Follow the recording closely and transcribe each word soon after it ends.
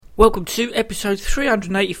Welcome to episode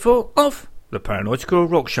 384 of the Paranoid Squirrel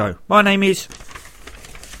Rock Show. My name is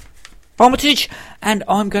Armitage, and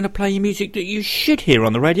I'm going to play you music that you should hear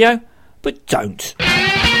on the radio, but don't.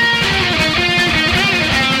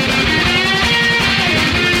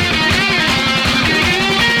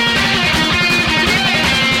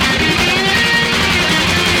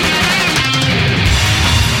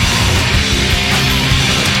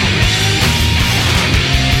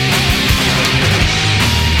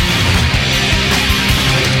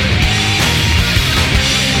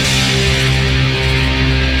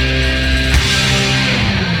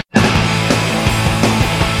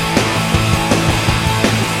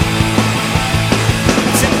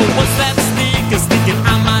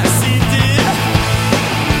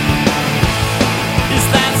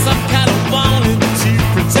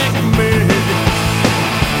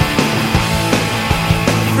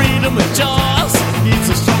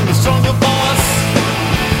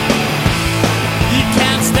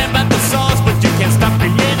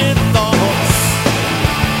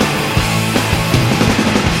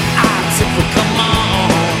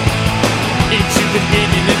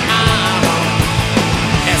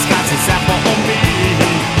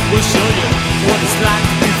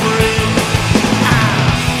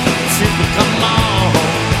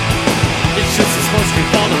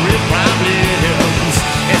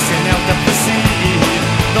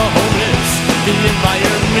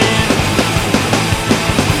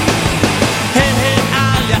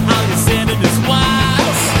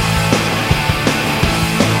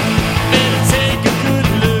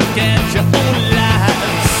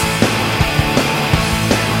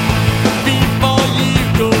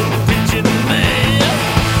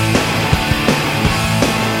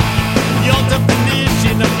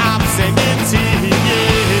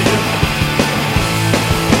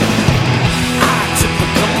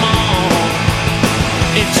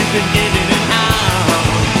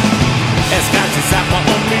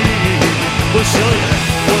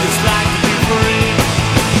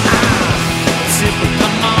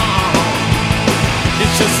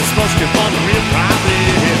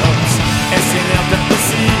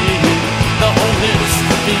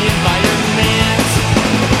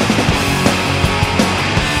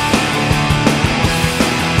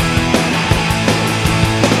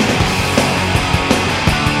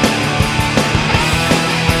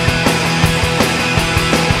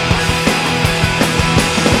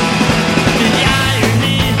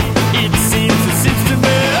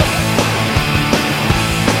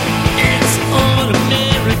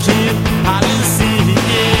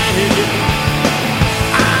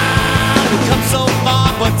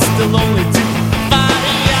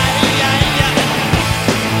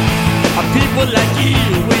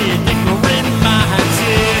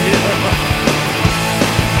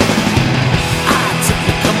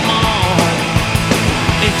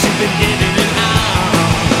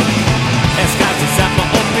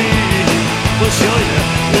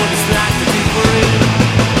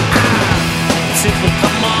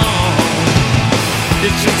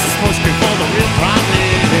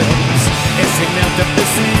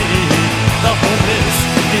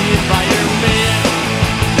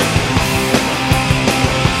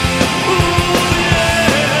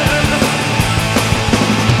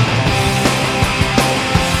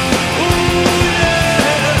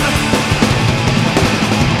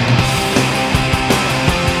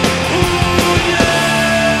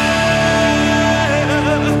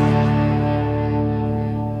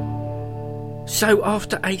 So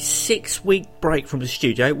after a 6-week break from the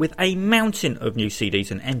studio with a mountain of new CDs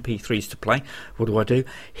and MP3s to play, what do?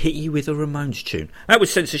 Hit you with a Ramones tune. That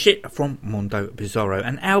was Censorship from Mondo Bizarro,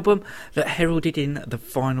 an album that heralded in the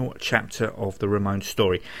final chapter of the Ramones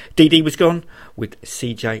story. DD was gone, with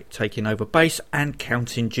CJ taking over bass and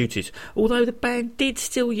counting duties, although the band did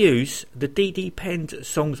still use the DD penned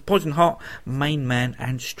songs Poison Heart, Main Man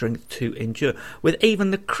and Strength to Endure, with even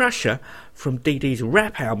the Crusher from DD's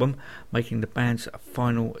rap album making the band's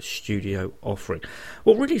final studio offering.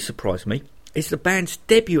 What really surprised me is the band's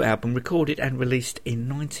debut album, recorded and released in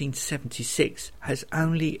 1976, has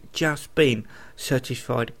only just been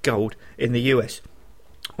certified gold in the US.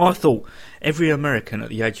 I thought every American at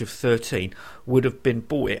the age of 13 would have been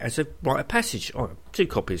bought it as a rite of passage. 2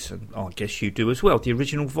 copies, and I guess you do as well. The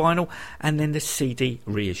original vinyl and then the CD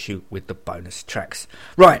reissue with the bonus tracks.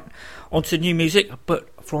 Right, on to new music, but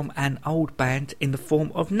from an old band in the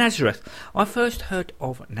form of Nazareth. I first heard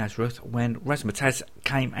of Nazareth when Razzmatazz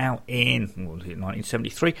came out in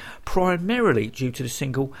 1973, primarily due to the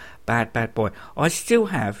single Bad Bad Boy. I still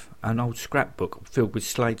have an old scrapbook filled with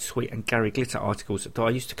Slade Sweet and Gary Glitter articles that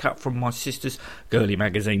I used to cut from my sister's girly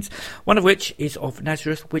magazines, one of which is of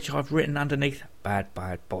Nazareth, which I've written underneath Bad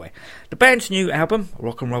Bad Boy. The band's new album,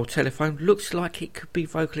 Rock and Roll Telephone, looks like it could be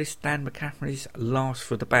vocalist Dan McCaffrey's last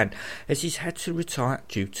for the band, as he's had to retire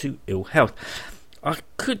due to ill health. I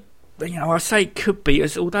say could be,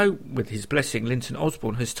 as although with his blessing Linton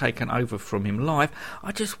Osborne has taken over from him live,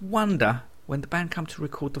 I just wonder when the band come to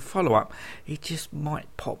record the follow-up, he just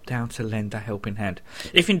might pop down to lend a helping hand.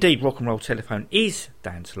 If indeed Rock and Roll Telephone is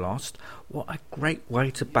Dan's last, what a great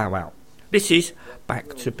way to bow out. This is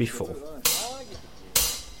Back to Before.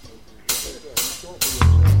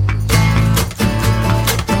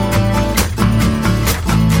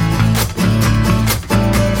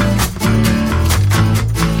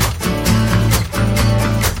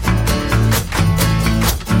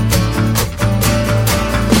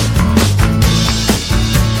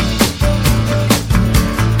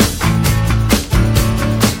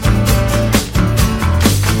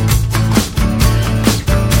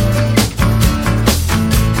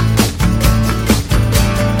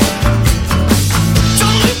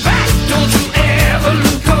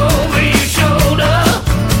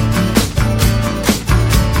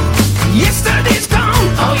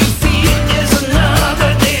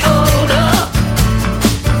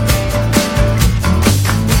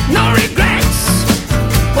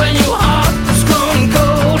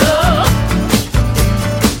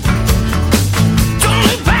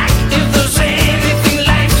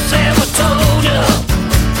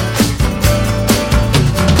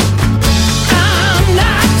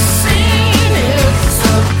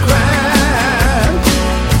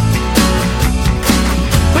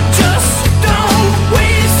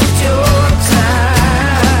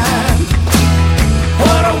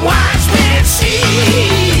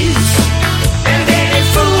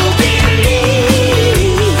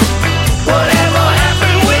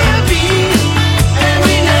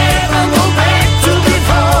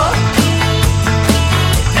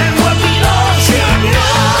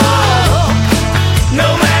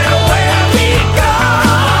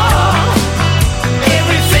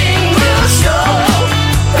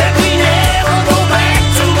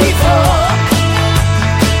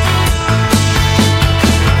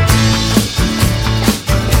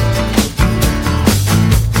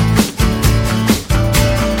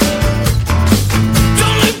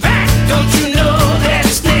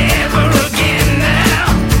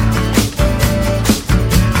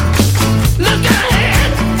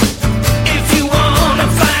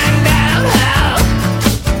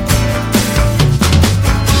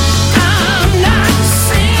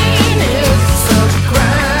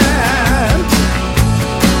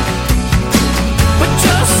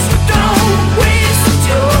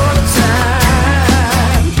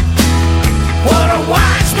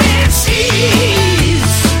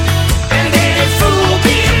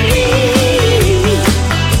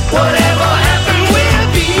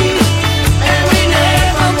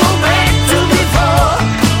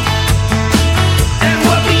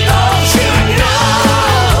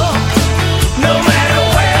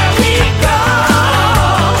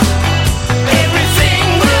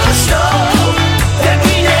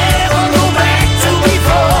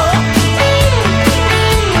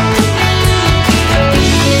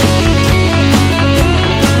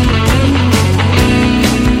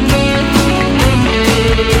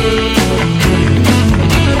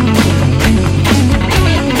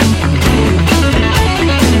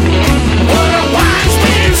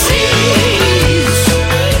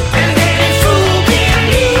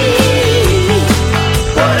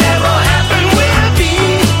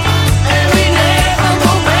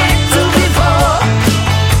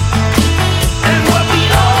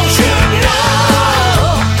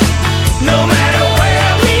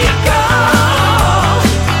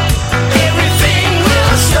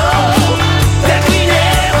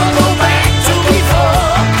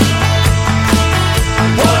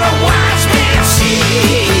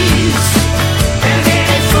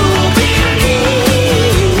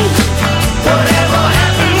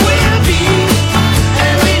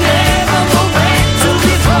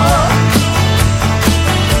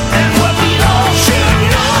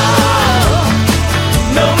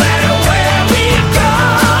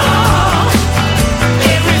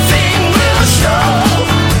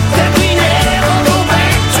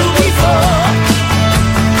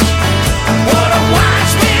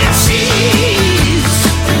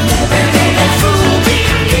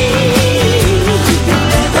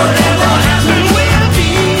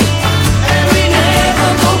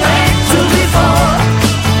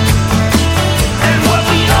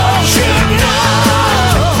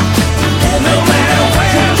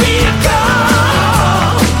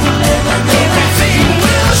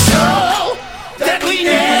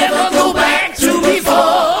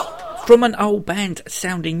 From an old band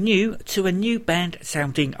sounding new to a new band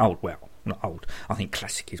sounding old. Well, not old. I think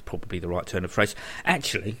classic is probably the right turn of phrase.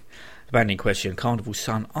 Actually, the band in question, Carnival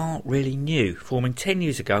Sun, aren't really new, forming 10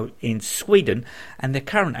 years ago in Sweden, and their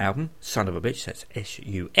current album, Son of a Bitch, that's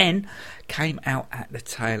S-U-N, came out at the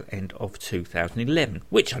tail end of 2011,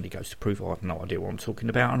 which only goes to prove I have no idea what I'm talking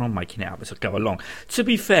about, and I'm making it up as I go along. To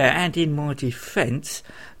be fair, and in my defence,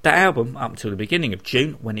 the album, up until the beginning of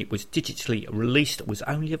June, when it was digitally released, was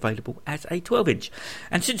only available as a 12-inch.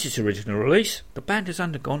 And since its original release, the band has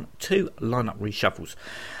undergone 2 lineup reshuffles.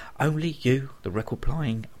 Only you, the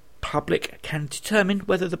record-playing public, can determine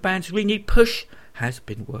whether the band's renewed push has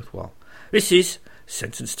been worthwhile. This is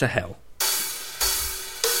Sentence to Hell.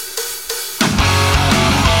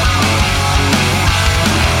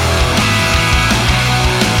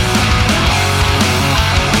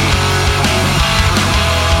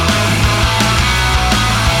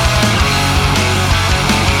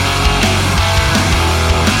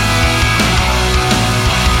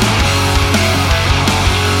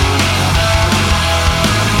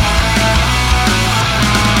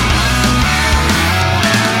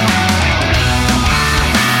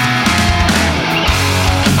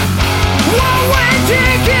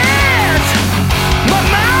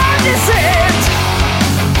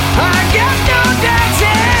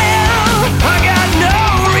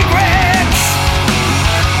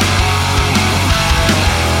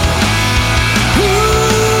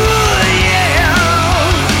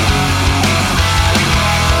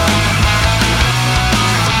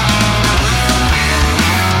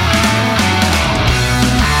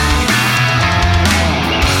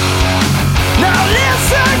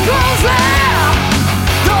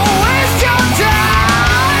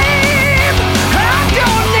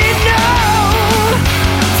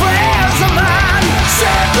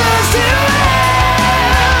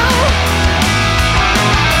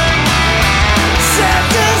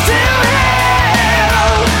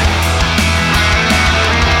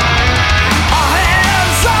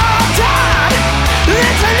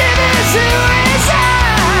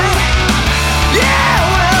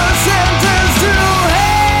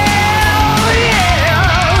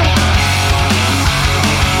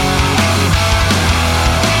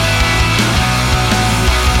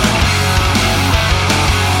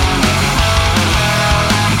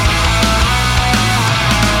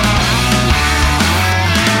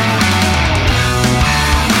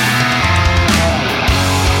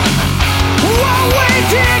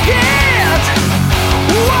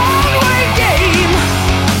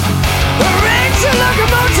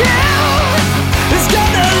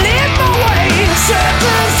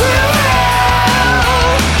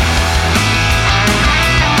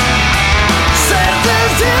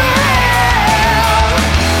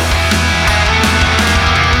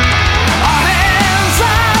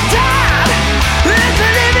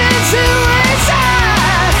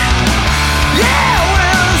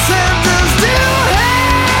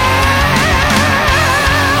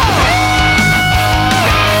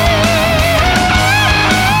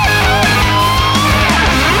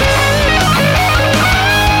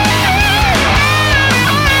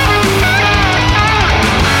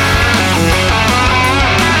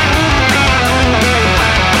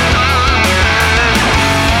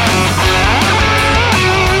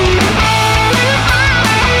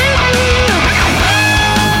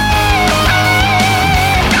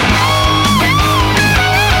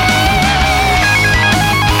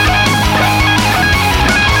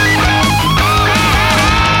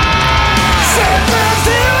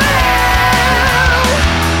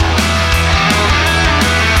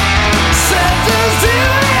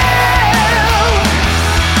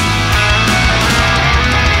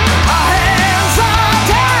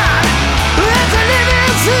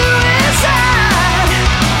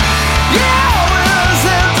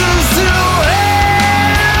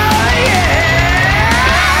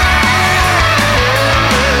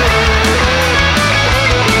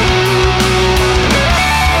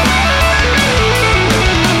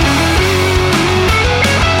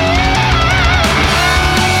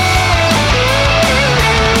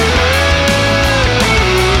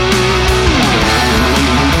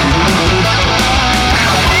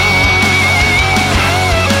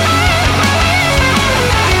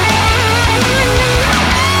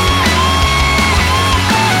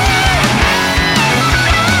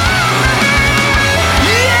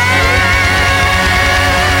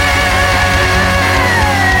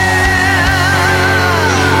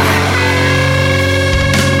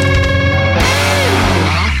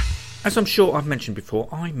 As I'm sure I've mentioned before,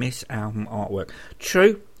 I miss album artwork.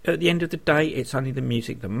 True, At the end of the day, it's only the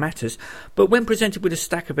music that matters, but when presented with a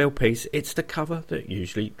stack of LPs, it's the cover that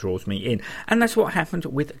usually draws me in. And that's what happened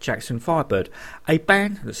with Jackson Firebird, a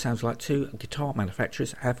band that sounds like two guitar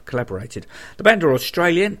manufacturers have collaborated. The band are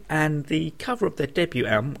Australian, and the cover of their debut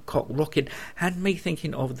album, Cock Rockin', had me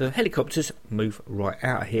thinking of the Helicopters' Move Right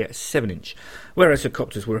Out of Here 7-inch. Whereas the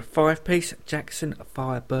Copters were a 5-piece, Jackson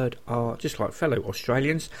Firebird are, just like fellow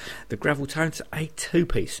Australians, the Gravel Tones a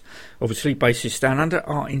 2-piece. Obviously, bassists down under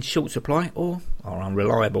are in short supply or are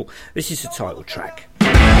unreliable. This is the title track.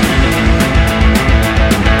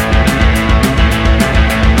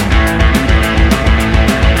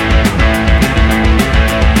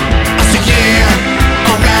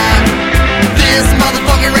 This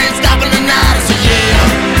motherfucker ain't stopping tonight. So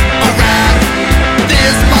yeah, alright.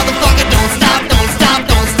 This motherfucker don't stop, don't stop,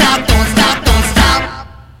 don't stop, don't stop, don't stop.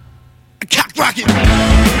 Cock rocket.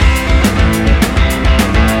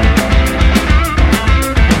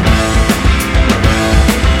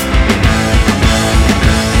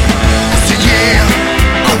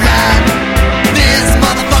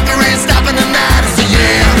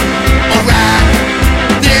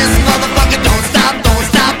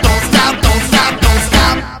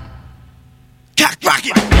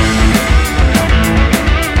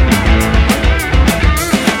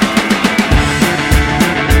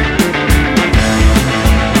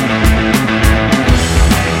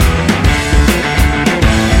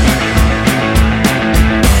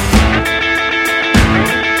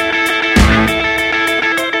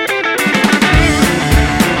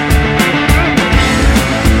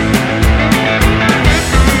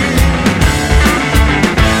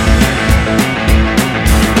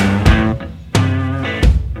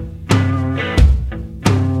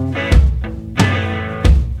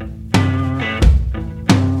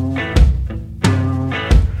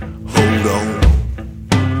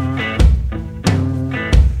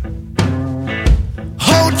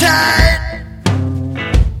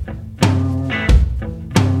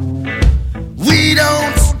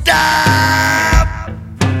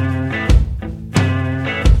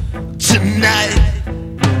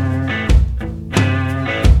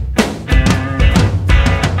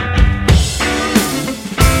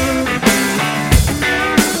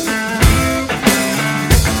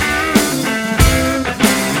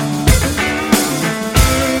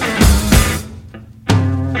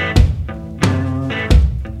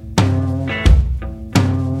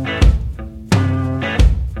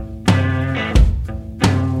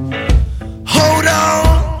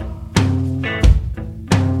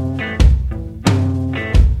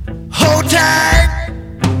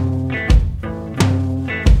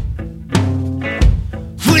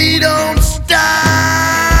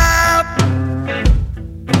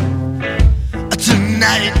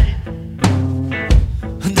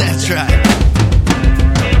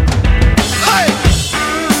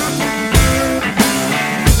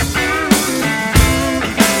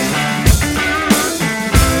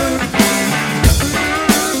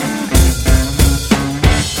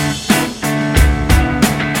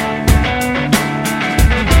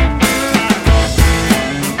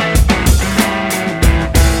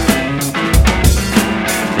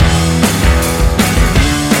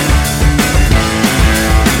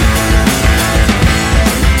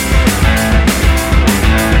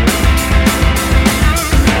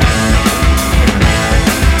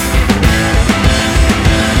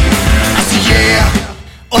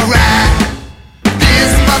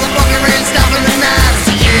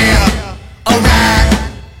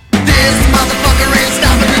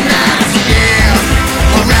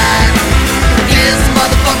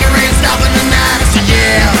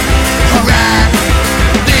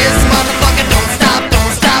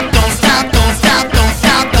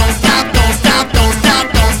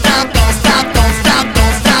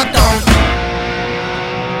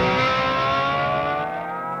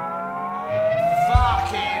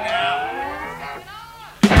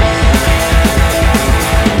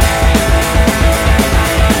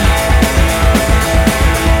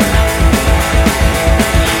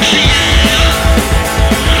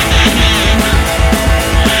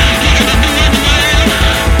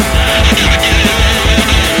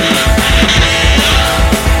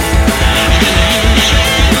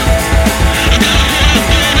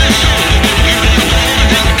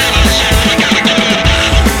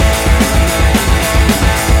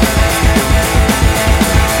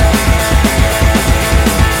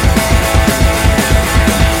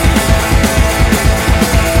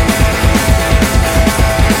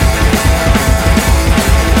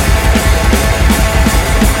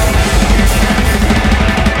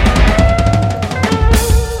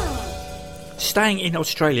 Staying in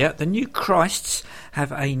Australia, the New Christs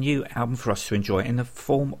have a new album for us to enjoy in the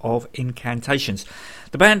form of Incantations.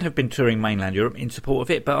 The band have been touring mainland Europe in support of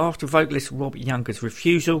it, but after vocalist Rob Younger's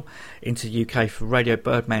refusal into the UK for Radio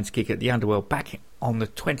Birdman's gig at the Underworld back on the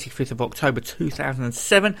 25th of October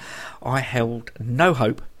 2007, I held no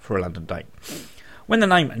hope for a London date. When the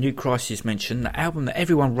name New Christ is mentioned, the album that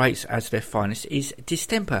everyone rates as their finest is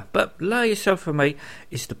Distemper, but Lower Yourself for me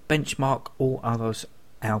is the benchmark all others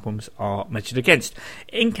albums are measured against.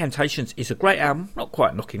 Incantations is a great album, not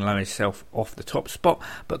quite knocking Lower Yourself off the top spot,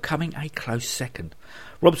 but coming a close second.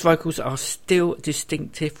 Rob's vocals are still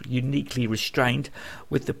distinctive, uniquely restrained,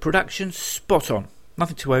 with the production spot on,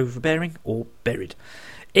 nothing too overbearing or buried.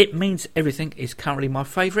 It Means Everything is currently my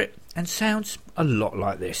favourite and sounds a lot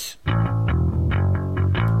like this.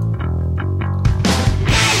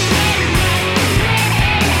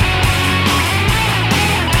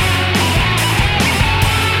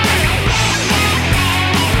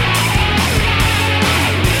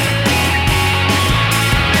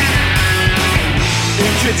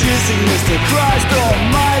 Introducing Mr. Christ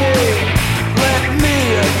Almighty, let me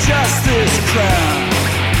adjust this crown.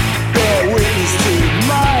 Bear witness to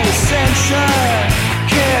my ascension,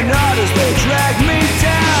 care not as they drag me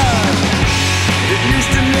down. It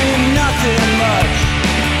used to mean nothing much,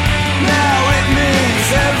 now it means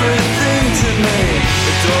everything to me.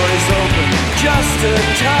 The door is open, just a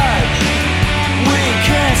touch, we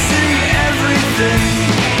can't see everything.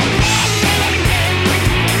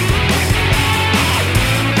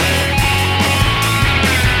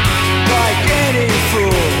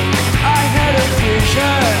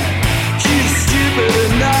 She's stupid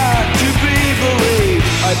enough to be believed.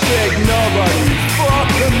 I begged nobody for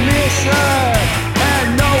permission, and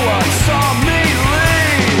no one saw me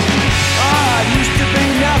leave. I used to be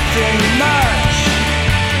nothing much,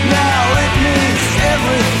 now it means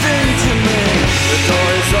everything to me. The door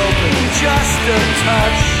is open, just a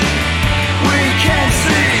touch, we can't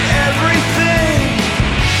see everything.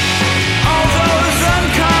 All those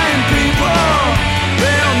unkind people,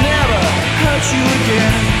 they'll never hurt you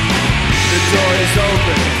again. The door is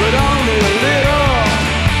open, but only a little.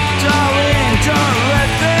 Darling, don't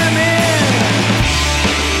let them in.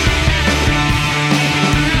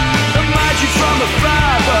 Admired you from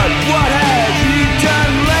afar, but what have you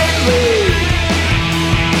done lately?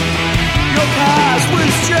 Your past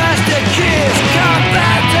was just a kiss, come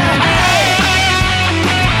back to hate.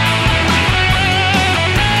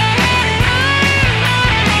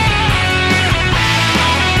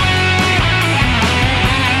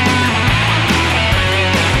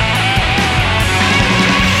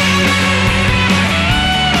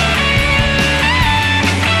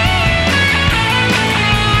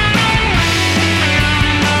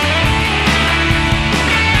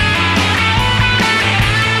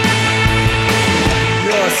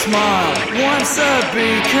 Smile, once a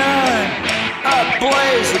beacon, a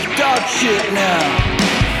blaze of dog shit now.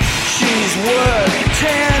 She's worth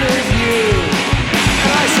 10 of you,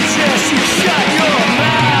 and I suggest you shut your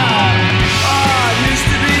mouth. Oh, it used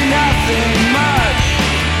to be nothing much,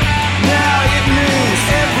 now it means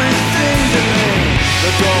everything to me.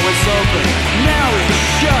 The door was open, now it's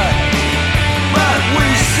shut, but we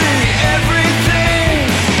see everything.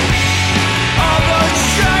 All those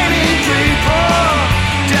shiny people,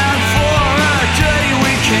 down for a dirty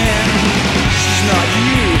weekend. She's not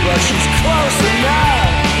you, but she's close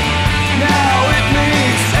enough. Now it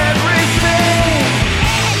means everything.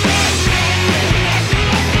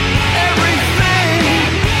 Everything.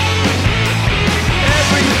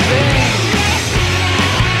 Everything.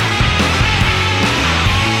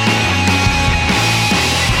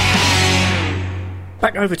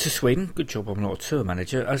 Back over to Sweden. Good job I'm not a tour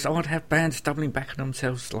manager, as I'd have bands doubling back on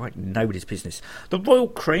themselves like nobody's business. The Royal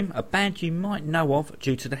Cream, a band you might know of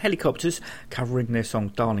due to the Helicopters covering their song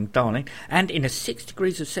Darling Darling, and in a 6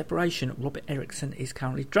 Degrees of Separation, Robert Eriksson is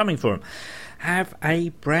currently drumming for them, have a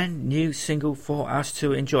brand new single for us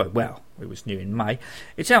to enjoy. Well, it was new in May.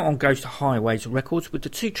 It's out on Ghost Highways Records, with the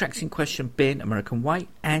two tracks in question being American Way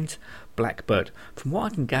and Blackbird. From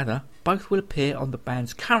what I can gather, both will appear on the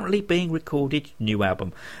band's currently being recorded new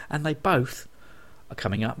album, and they both are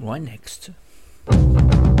coming up right next.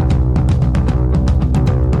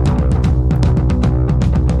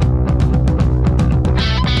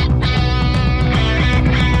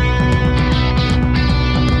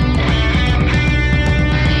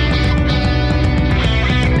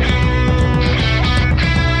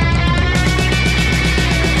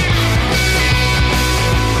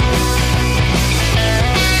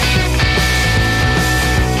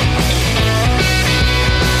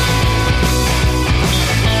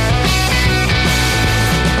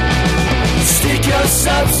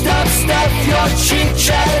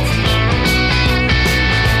 chit-chat.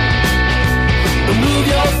 Move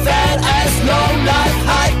your fat ass low life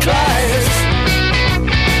high class.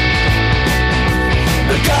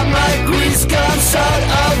 Got my grease gun sort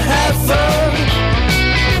of heaven.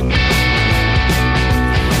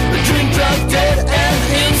 Drink drunk dead and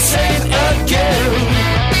insane again.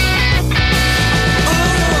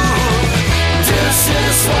 Ooh, this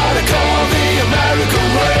is what I call the American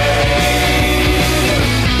way.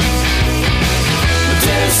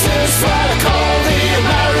 This is what I call the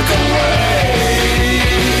American way.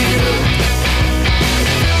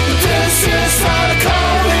 This is what I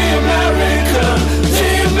call the American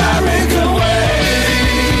way.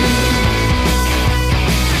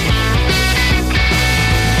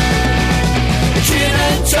 Gin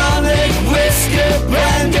and tonic, whiskey,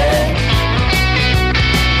 brandy,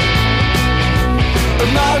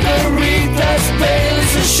 margaritas,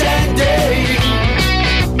 Baileys, and shandy.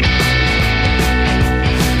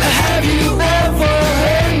 Have you ever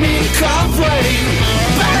heard me complain,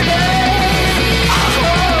 baby? Oh,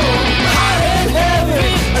 hot and heavy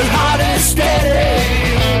and hot and steady.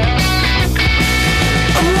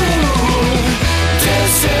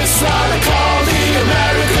 This is what I call the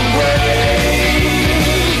American way.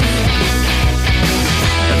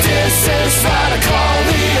 This is what I call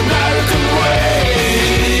the American way.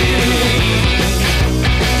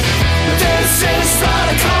 This is what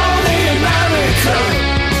I call the American.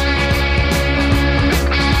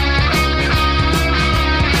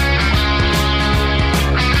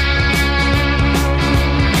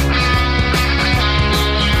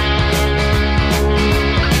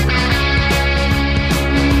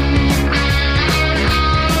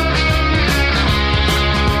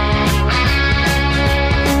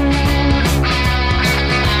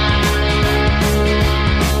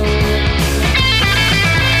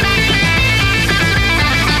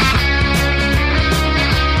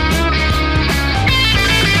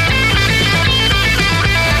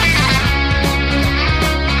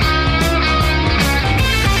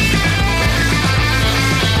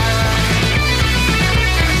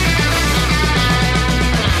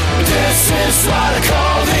 This is what I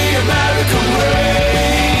call the American way.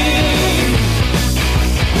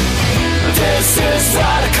 This is what I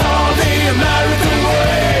call the American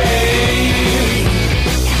way.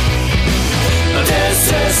 This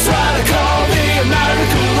is what I call the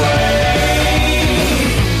American way.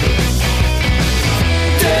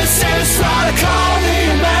 This is what I call the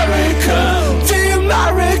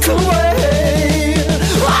American way.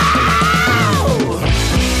 Wow!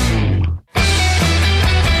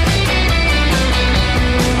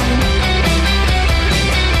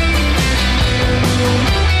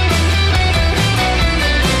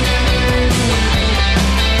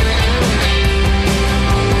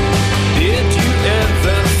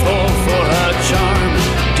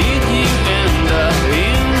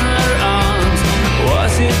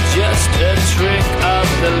 Just a trick of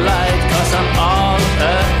the light, 'cause I'm all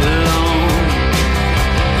alone.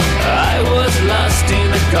 I was lost in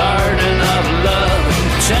the garden of love,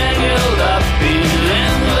 tangled up in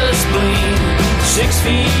endless spleen. 6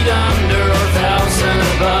 feet under or 1,000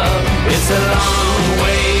 above, it's a long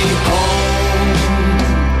way home.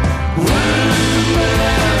 When the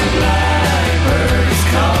blackbird is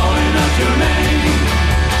calling out your name.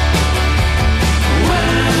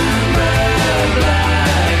 When the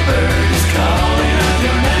blackbird is calling out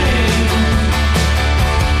your name.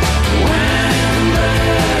 When the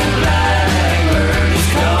blackbird is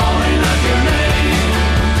calling out your name.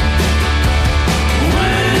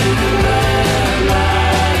 When the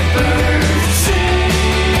blackbird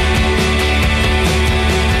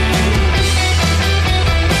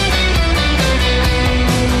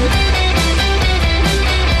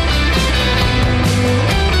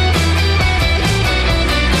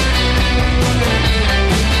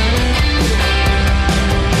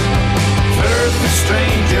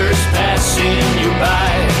strangers passing you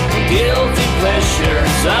by, guilty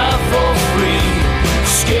pleasures are for free.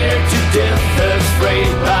 Scared to death,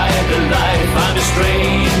 afraid by the life, I'm a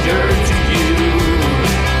stranger to you.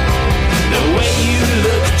 The way you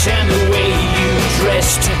looked and the way you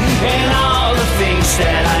dressed, and all the things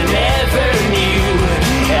that I never knew.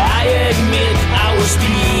 I admit I was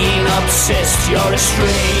being obsessed, you're a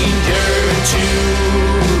stranger too.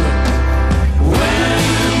 When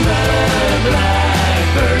the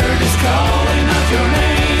blackbird is calling out your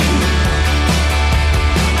name.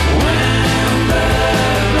 When the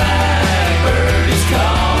blackbird is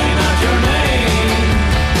calling out your name.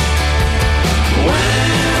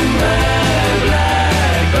 When the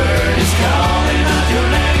blackbird is calling out your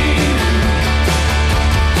name.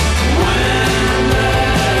 When the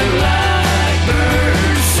blackbird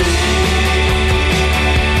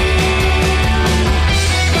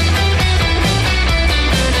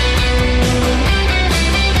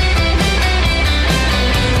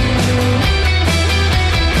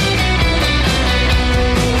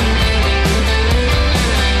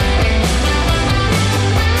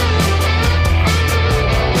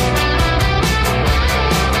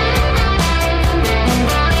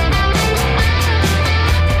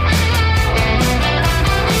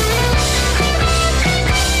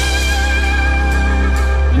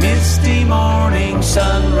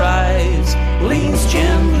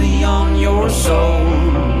soul.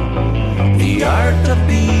 The art of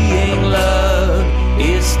being loved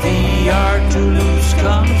is the art to lose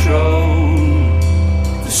control.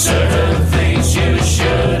 Certain things you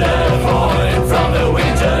should avoid, from the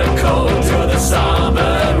winter cold to the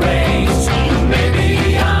summer rains. Maybe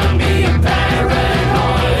I'm being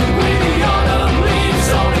paranoid, with the autumn leaves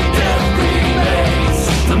only death remains.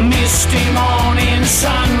 The misty morning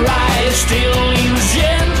sunrise still leans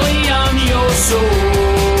gently on your soul.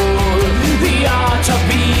 The art of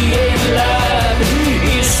being loved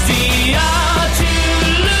is the art to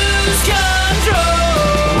lose control.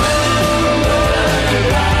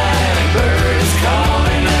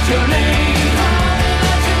 Your name.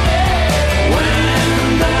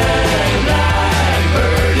 When the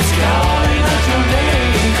blackbird is calling out your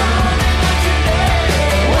name.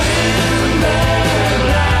 When the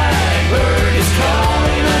blackbird is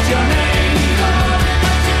calling out your name.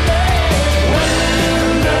 When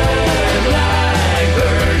the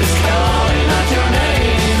blackbird is calling out your name.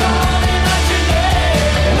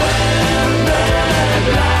 When the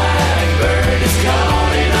blackbird is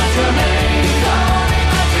calling out your name.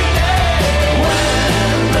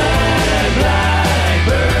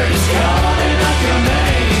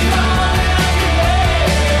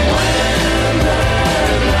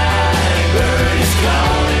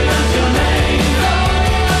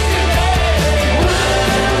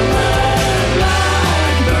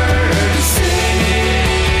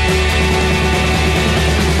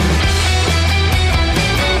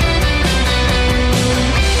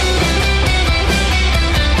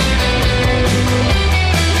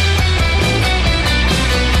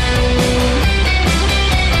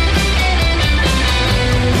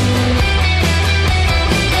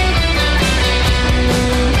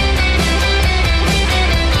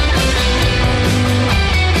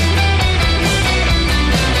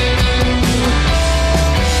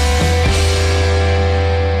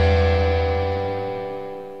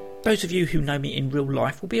 Those of you who know me in real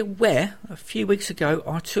life will be aware a few weeks ago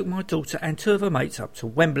I took my daughter and two of her mates up to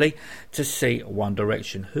Wembley to see One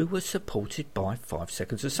Direction, who was supported by 5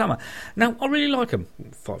 Seconds of Summer. Now, I really like them,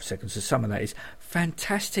 5 Seconds of Summer, that is.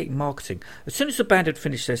 Fantastic marketing. As soon as the band had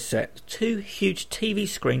finished their set, 2 huge TV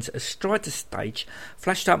screens astride the stage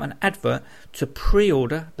flashed up an advert to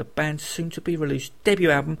pre-order the band's soon-to-be released debut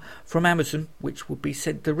album from Amazon, which would be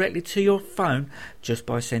sent directly to your phone just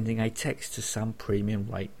by sending a text to some premium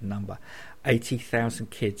rate number.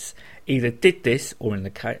 80,000 kids either did this, or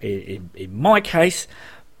in my case,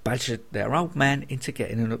 badgered their old man into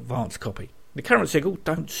getting an advance copy. The current single,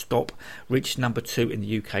 Don't Stop, reached number 2 in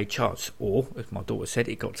the UK charts, or, as my daughter said,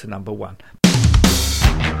 it got to number 1.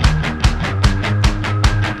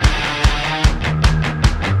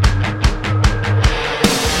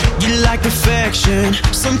 You like perfection,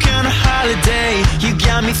 some kind of holiday. You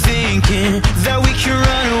got me thinking that we can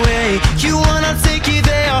run away. You wanna take you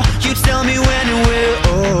there, you tell me when and where.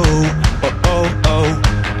 Oh, oh, oh, oh.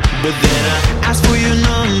 But then I asked for your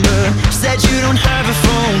number, said you don't have a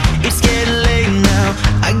phone. It's getting late now,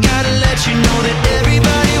 I gotta let you know that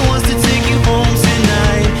everybody wants to take you home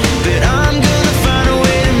tonight. But I'm gonna find a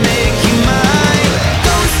way to make you mine.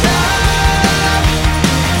 Don't stop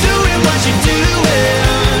doing what you're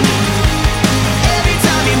doing. Every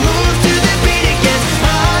time you move to the beat, it gets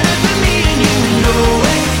harder for me, and you know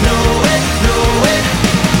it, know it, know it.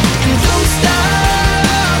 And don't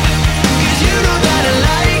stop, 'cause you know that I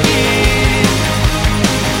like it.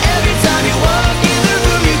 Every time you walk in the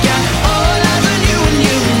room, you got all eyes on you, and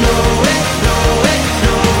you know it, know it,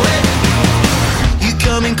 know it. You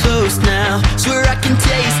coming close now, swear I can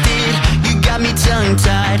taste it. You got me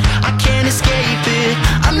tongue-tied, I can't escape it.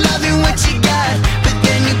 I'm loving what you got, but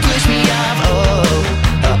then you push me off. Oh,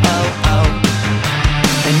 oh, oh, oh.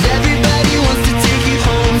 And everybody wants to take you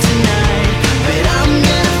home tonight, but I'm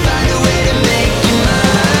gonna find a way to make you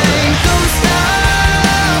mine. Don't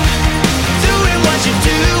stop doing what you're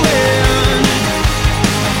doing.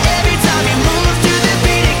 Every time you move to the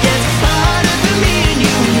beat, it gets harder for me, and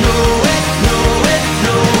you know it, know it,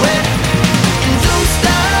 know it. And don't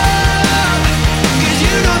stop, 'cause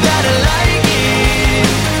you know that I like it.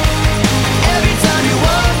 Every time you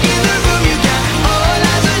walk in the room, you got all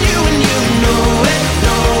eyes on you, and you know it,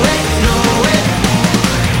 know it, know it.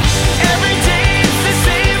 Every day it's the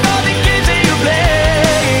same, all the games that you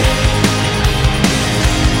play.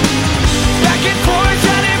 Back and forth,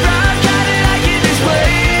 round and round, kinda like it this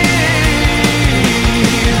way.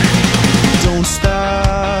 Don't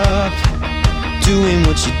stop doing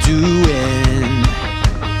what you're doing,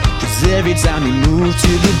 'cause every time you move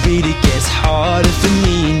to the beat, it gets harder for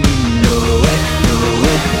me, and you know it, know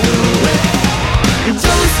it, know it.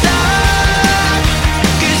 Don't stop,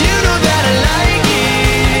 'cause you know that I like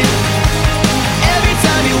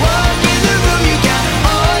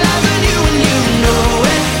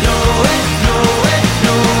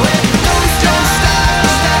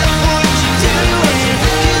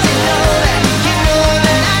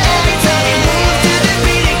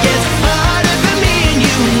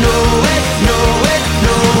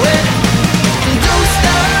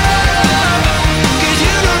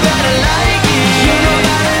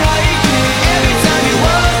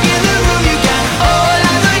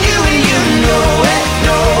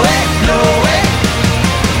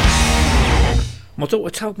daughter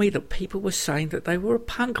told me that people were saying that they were a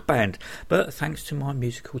punk band, but thanks to my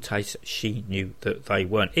musical taste, she knew that they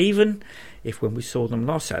weren't. Even if when we saw them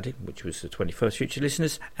last Saturday, which was the 21st, future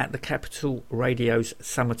listeners, at the Capital Radio's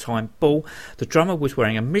Summertime Ball, the drummer was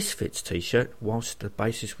wearing a Misfits t-shirt whilst the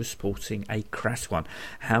bassist was sporting a Crass one.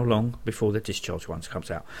 How long before the Discharge ones comes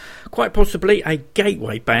out? Quite possibly a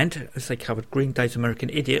gateway band, as they covered Green Day's American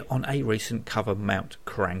Idiot on a recent Cover Mount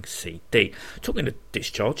Kerrang CD. Talking of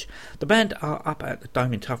Discharge, the band are up at the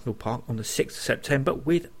Dome in Tufnell Park on the 6th of September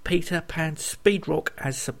with Peter Pan Speedrock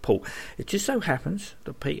as support. It just so happens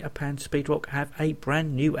that Peter Pan Speedrock have a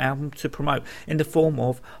brand new album to promote in the form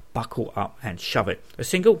of Buckle Up and Shove It. A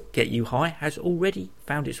single, Get You High, has already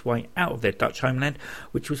found its way out of their Dutch homeland,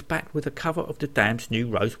 which was backed with a cover of the Damned's New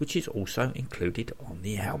Rose, which is also included on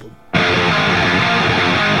the album.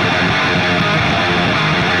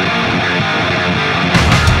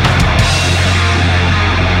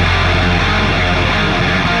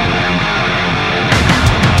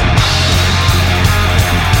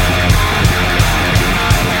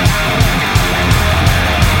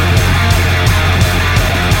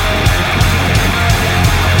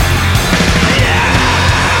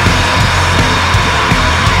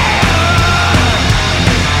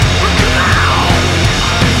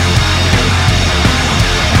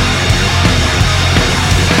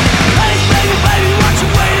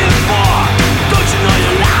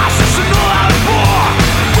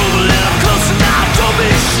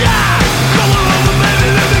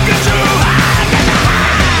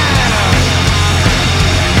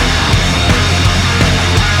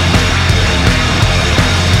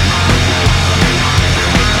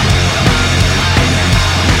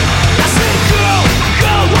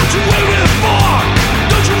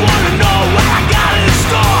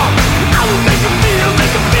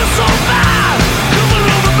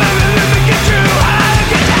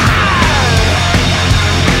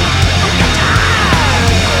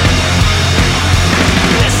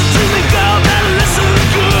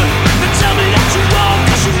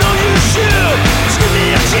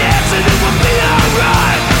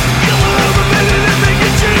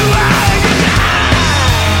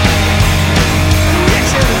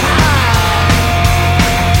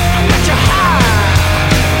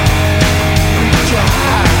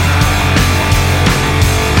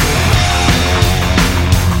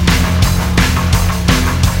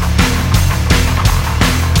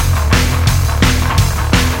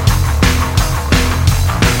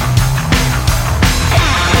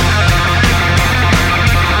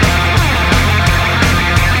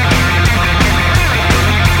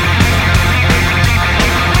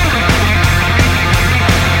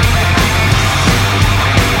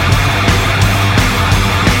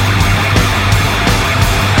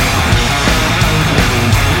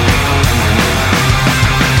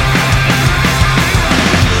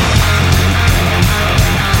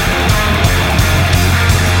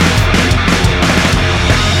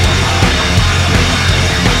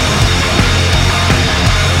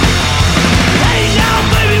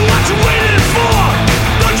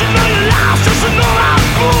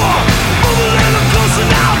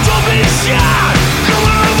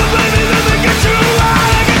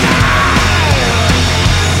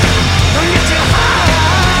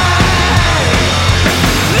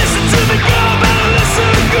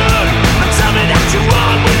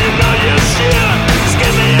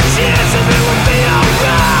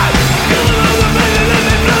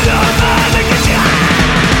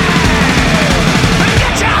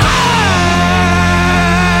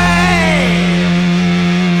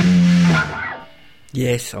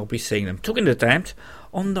 Yes, I'll be seeing them. Talking to the Damned,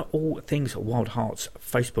 on the All Things Wildhearts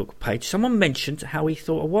Facebook page, someone mentioned how he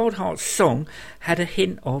thought a Wildhearts song had a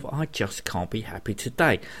hint of I Just Can't Be Happy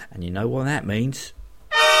Today. And you know what that means?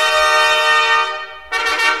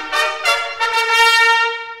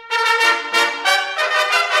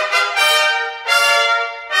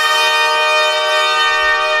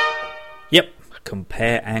 Yep,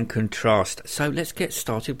 compare and contrast. So let's get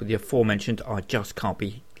started with the aforementioned I Just Can't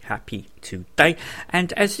Be Happy Today.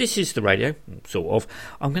 And as this is the radio, sort of,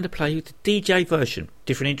 I'm going to play you the DJ version.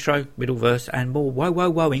 Different intro, middle verse, and more whoa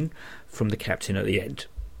whoa whoing from the captain at the end.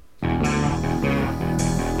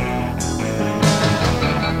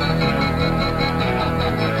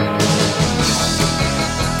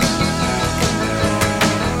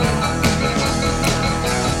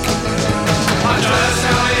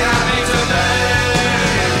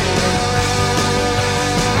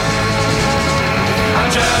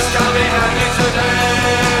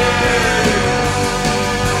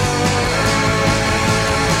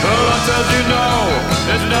 You know,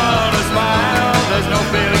 there's not a smile, there's no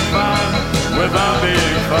feeling fun without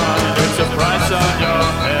being fun. It's a price on your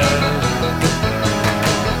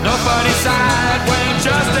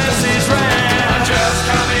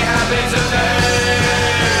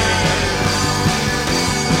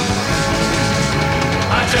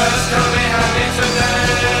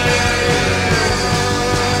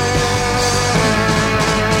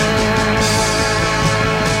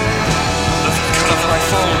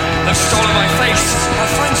phone. They've stolen my face. My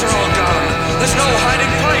friends are all gone. There's no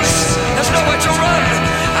hiding place. There's nowhere to run.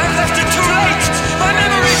 I've left it too late. My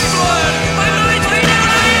memory's blurred. My mind's been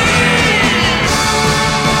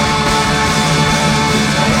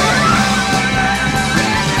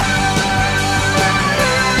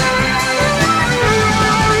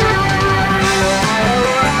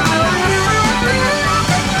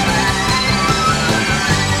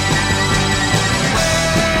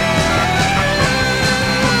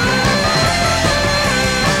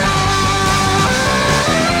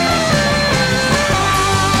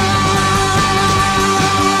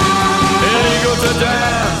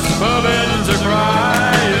dance, forbidden to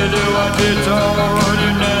cry. You do what you're told,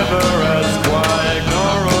 you never ask why.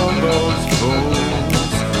 Ignore all those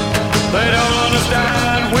fools. They don't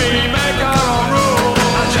understand, we make our own rules.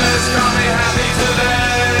 I just can't be happy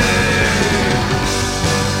today.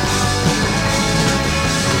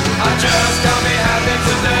 I just can't be happy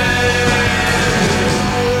today.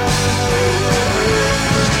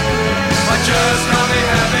 I just can't be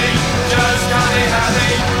happy, just can't be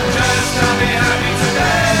happy, just can't be happy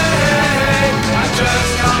today. I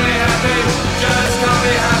just can't be happy, just can't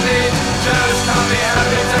be happy, just can't be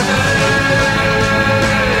happy today.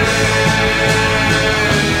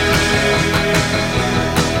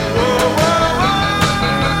 Whoa, whoa,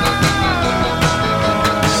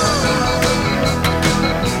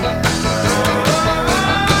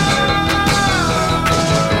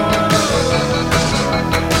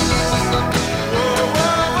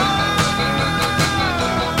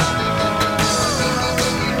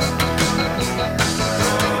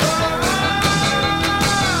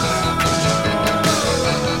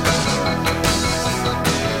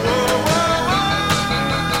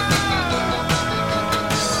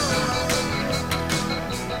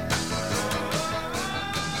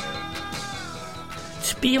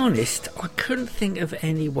 To be honest, I couldn't think of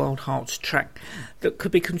any Wildhearts track that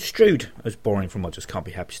could be construed as boring from I Just Can't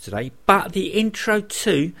Be Happy Today, but the intro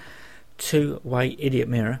to Two-Way Idiot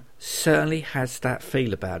Mirror certainly has that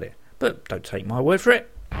feel about it. But don't take my word for it.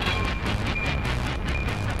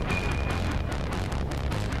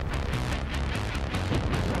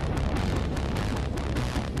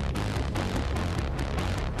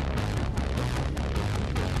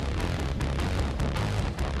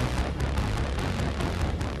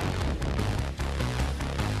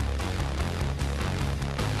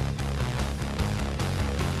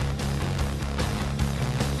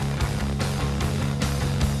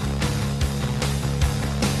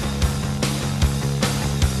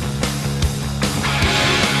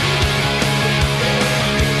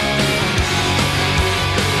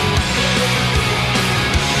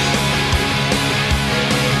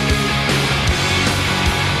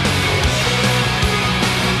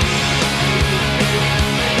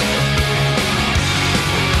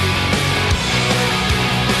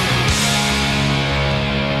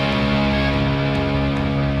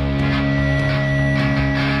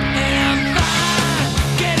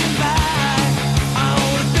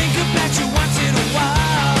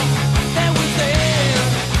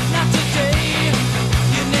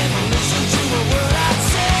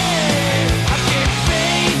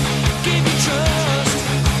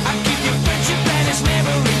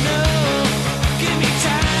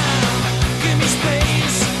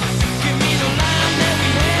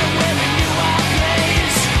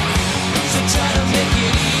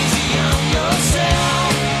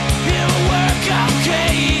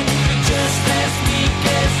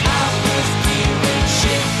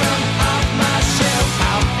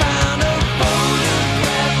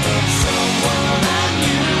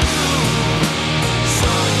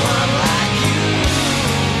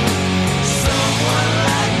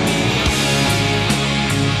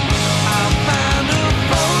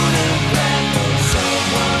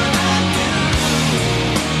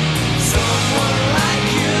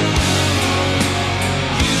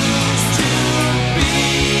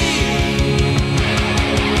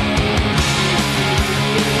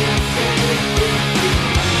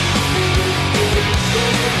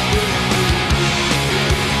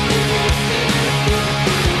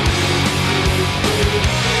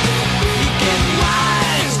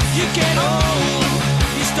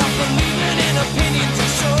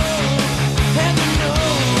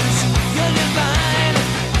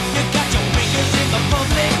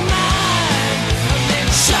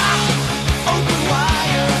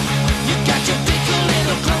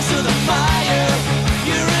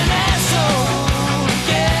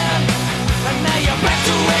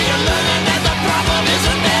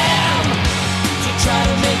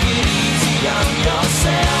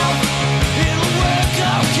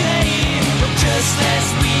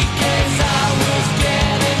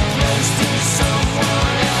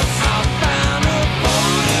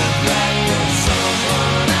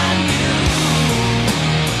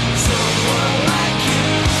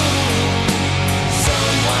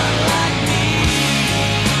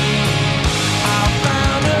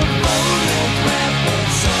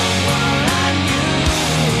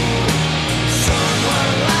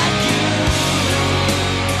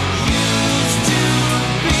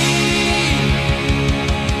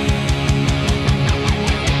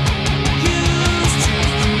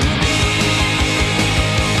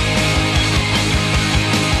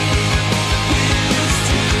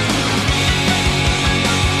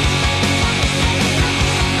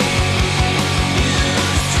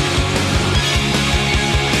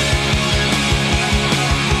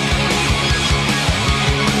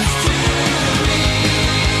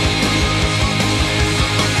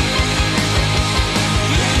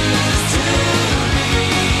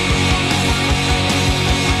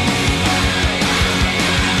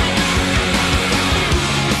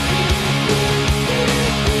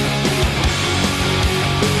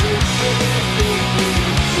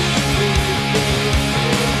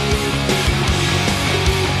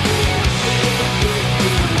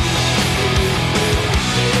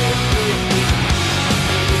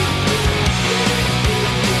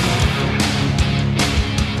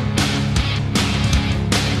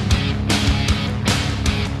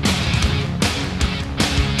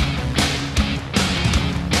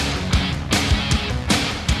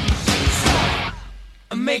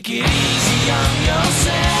 it easy on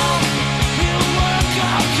yourself. It'll work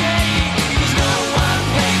okay, 'cause no one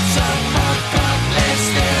waits up, fuck up, unless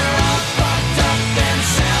they're all fucked up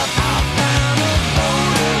themselves. I found a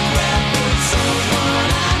photograph of someone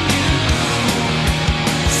I knew,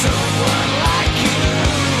 someone like you,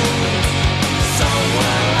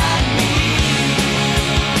 someone like me.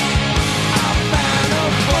 I found a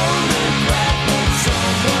photograph of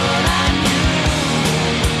someone I knew,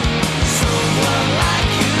 someone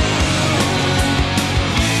like you.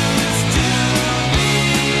 Used to be,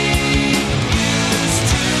 used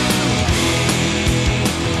to be,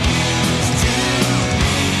 used to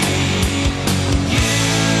be,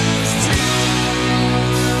 used to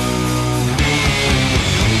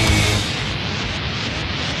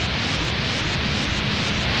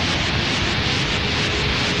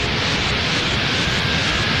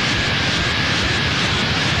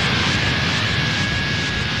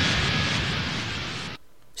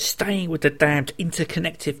Staying with the damned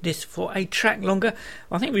interconnectedness for a track longer,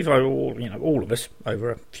 I think we've all of us,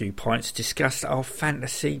 over a few pints, discussed our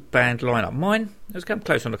fantasy band lineup. Mine has come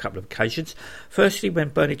close on a couple of occasions. Firstly, when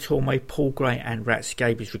Bernie Torme, Paul Gray and Rat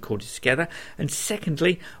Scabies recorded together, and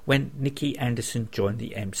secondly, when Nicky Anderson joined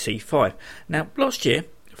the MC5. Now, last year,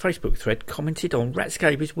 a Facebook thread commented on Rat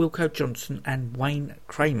Scabies, Wilko Johnson and Wayne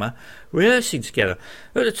Kramer rehearsing together.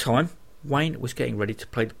 At the time, Wayne was getting ready to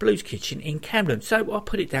play the Blues Kitchen in Camden, so I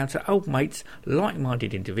put it down to old mates,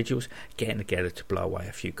 like-minded individuals getting together to blow away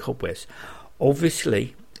a few cobwebs.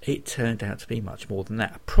 Obviously, it turned out to be much more than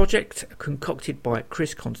that. A project concocted by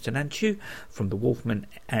Chris Constantinou from the Wolfman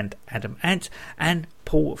and Adam Ant and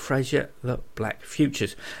Paul Frazer, the Black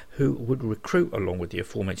Futures, who would recruit, along with the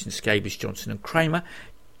aforementioned Scabies, Johnson and Kramer,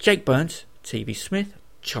 Jake Burns, T.V. Smith,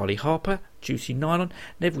 Charlie Harper, Jucy Nylon,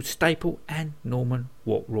 Neville Staple and Norman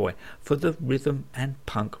Watt-Roy for the Rhythm and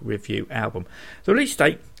Punk Review album. The release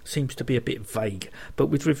date seems to be a bit vague, but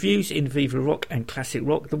with reviews in Viva Rock and Classic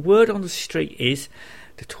Rock, the word on the street is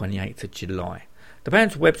the 28th of July. The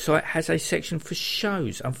band's website has a section for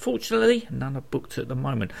shows. Unfortunately, none are booked at the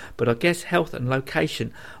moment, but I guess health and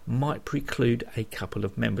location might preclude a couple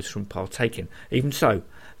of members from partaking. Even so,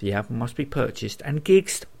 the album must be purchased and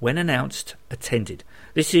gigs, when announced, attended.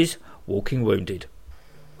 This is Walking Wounded.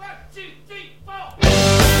 1, 2, 3, 4.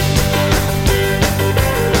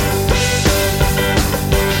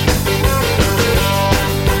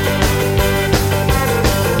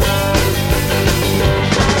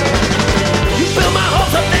 You fill my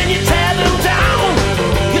holes up, then you tear them down.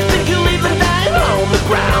 You think you leave them dying on the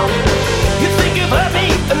ground. You think you've hurt me,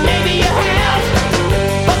 and maybe you have,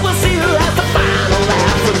 but we'll see who has the final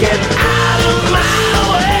laugh. So get out of my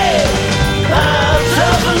way, I'm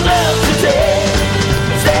tough enough today.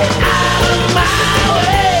 Stay out of my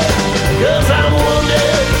way, 'cause I'm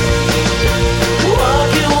wounded,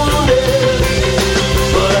 walking wounded,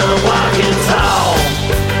 but I'm walking tall.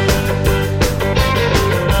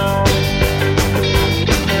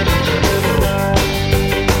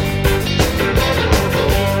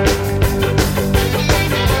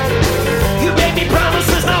 You made me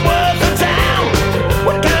promises not worth a damn.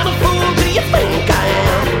 What kind of fool do you think I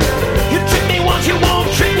am? You trick me once, you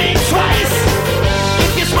won't trick me twice.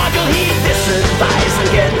 If you smuggle heat, this advice, and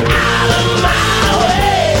get out of my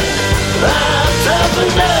way. I'm tough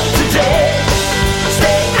enough today.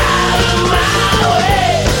 Stay out of my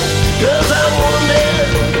way, 'cause I'm wounded,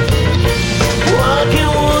 walking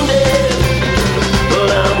wounded, but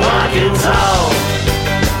I'm walking tall.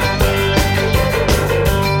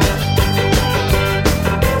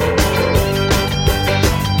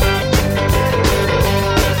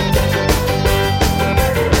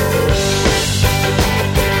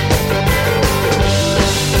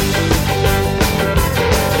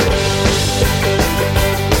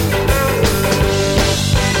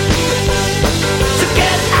 So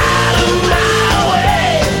get out of my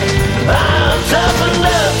way, I'm tough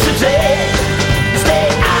enough today. Stay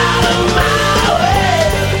out of my way,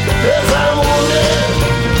 'cause I'm wounded,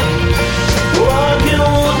 walking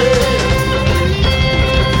wounded.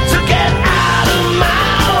 So get out of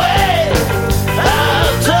my way,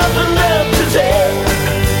 I'm tough enough today.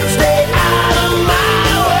 Stay out of my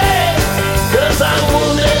way, 'cause I'm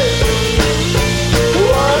wounded,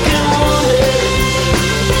 walking wounded,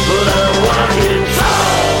 but I'm walking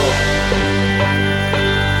tall.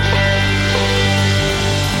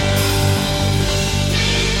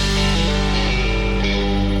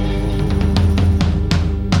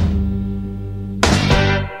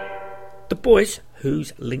 The boys,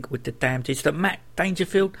 whose link with the Damned is that Matt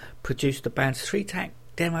Dangerfield produced the band's 3-track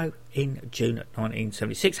demo in June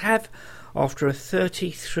 1976, have, after a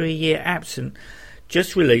 33-year absence,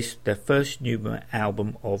 just released their first new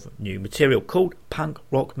album of new material called Punk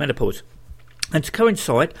Rock Menopause. And to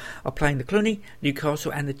coincide, are playing the Cluny,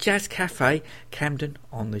 Newcastle and the Jazz Cafe, Camden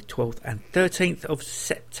on the 12th and 13th of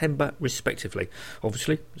September respectively.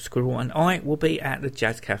 Obviously, Squirrel and I will be at the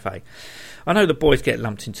Jazz Cafe. I know the boys get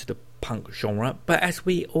lumped into the punk genre, but as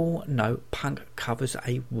we all know, punk covers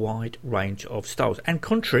a wide range of styles. And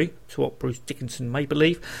contrary to what Bruce Dickinson may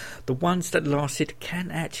believe, the ones that lasted can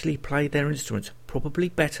actually play their instruments probably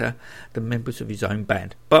better than members of his own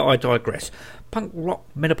band. But I digress. Punk Rock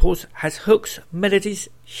Menopause has hooks, melodies,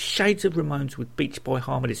 shades of Ramones with Beach Boy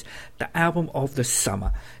harmonies. The album of the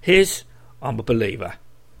summer. Here's I'm a Believer.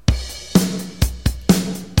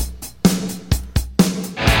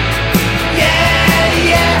 Yeah.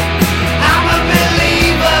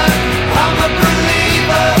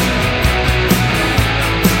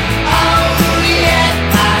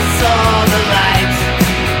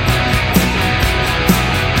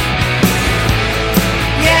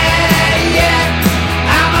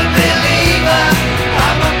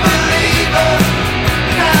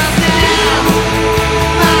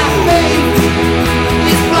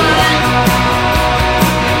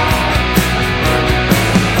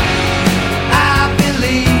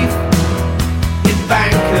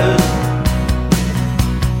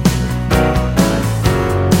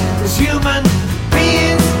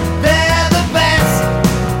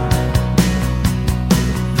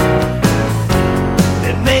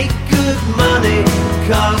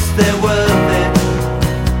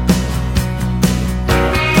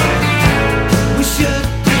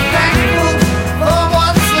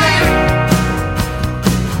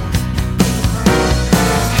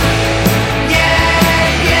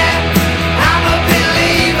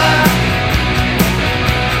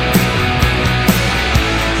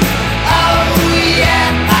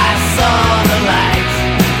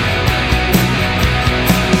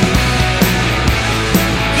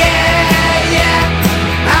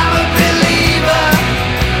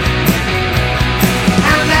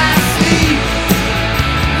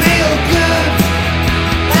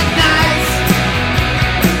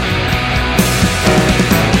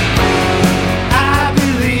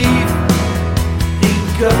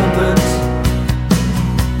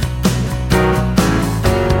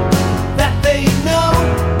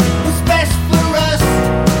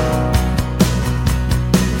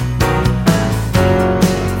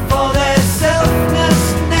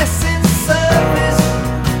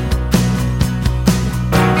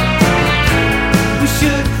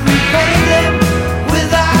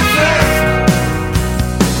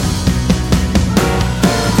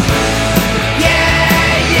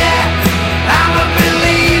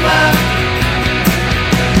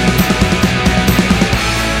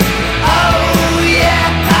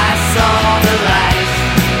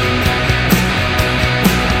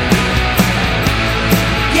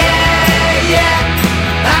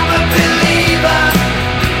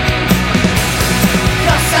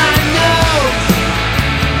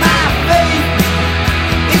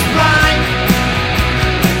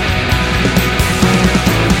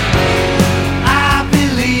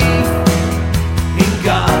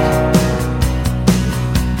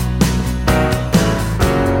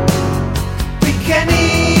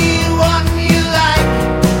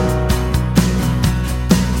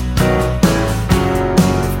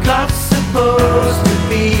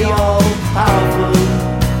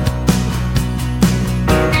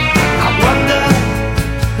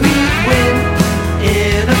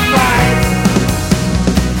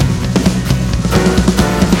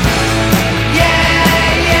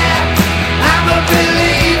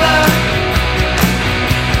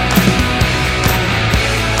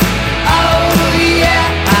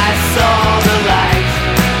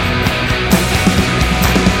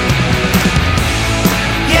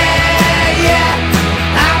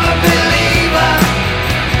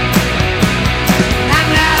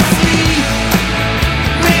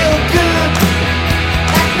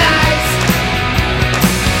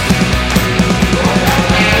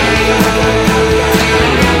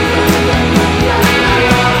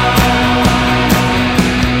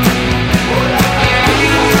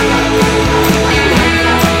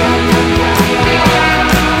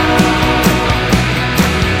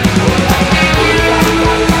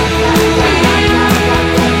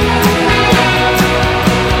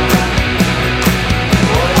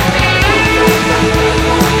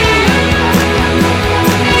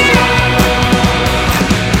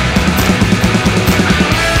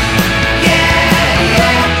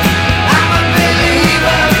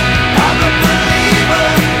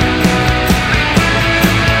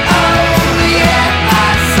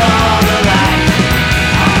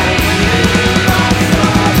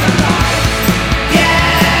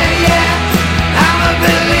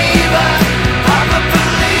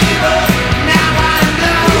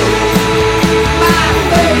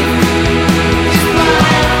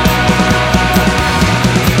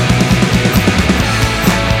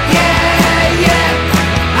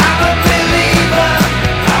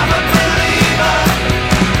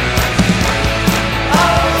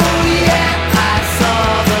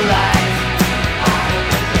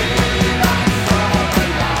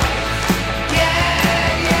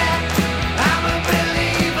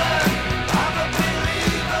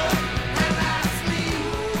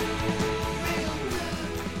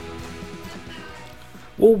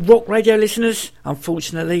 Well, rock radio listeners,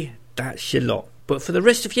 unfortunately, that's your lot. But for the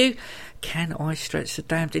rest of you, can I stretch the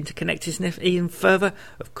damned interconnectedness even further?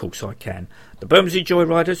 Of course I can. The Bermondsey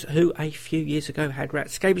Joyriders, who a few years ago had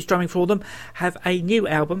Rat Scabies drumming for them, have a new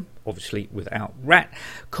album, obviously without Rat,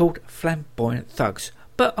 called Flamboyant Thugs.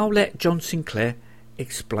 But I'll let John Sinclair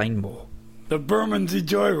explain more. The Bermondsey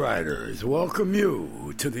Joyriders welcome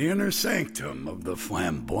you to the inner sanctum of the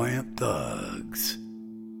Flamboyant Thugs.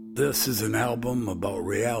 This is an album about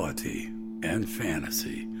reality and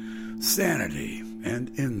fantasy, sanity and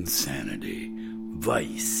insanity,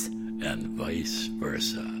 vice and vice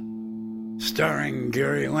versa. Starring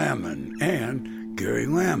Gary Lamon and Gary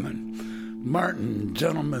Lamon, Martin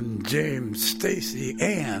Gentleman James Stacy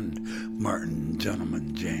and Martin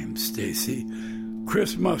Gentleman James Stacy,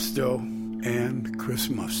 Chris Musto and Chris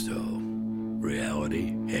Musto. Reality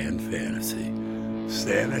and fantasy,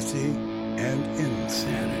 sanity and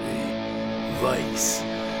insanity, vice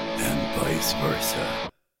and vice versa.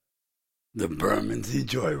 The Bermondsey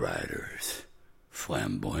Joyriders,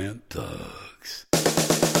 Flamboyant Thugs.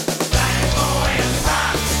 Flamboyant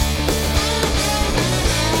thugs.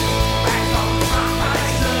 Back on the front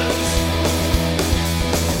line looks.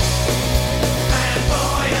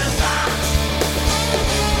 Flamboyant thugs.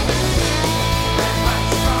 Red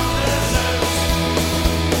bucks from the loose.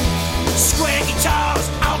 Square guitars,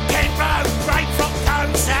 Old Kent Road, grapefruit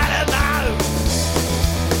cones, Alamo.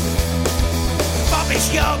 Bobbish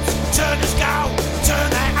yobs, turners go, turn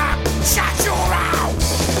that up, shut your mouth.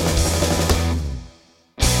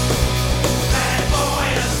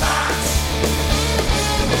 Flamboyant thugs.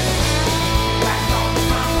 Back on the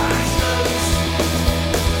front lines loose.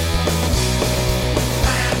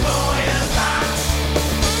 Flamboyant thugs.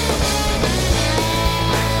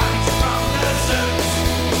 Red bucks from the zoos.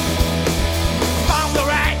 Bowler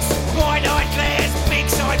rats, wide-eyed glares, big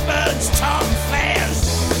sideburns, Tom flares.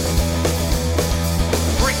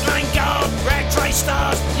 Brick Lane Guard, rag tray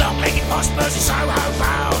stars, long-legged pospers and Soho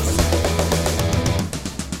bars.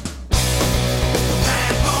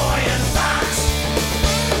 Flamboyant thugs.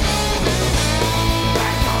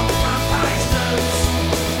 Back on the front page news.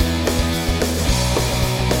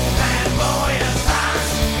 Flamboyant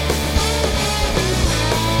thugs.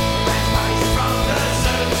 Red face from the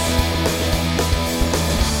zoos.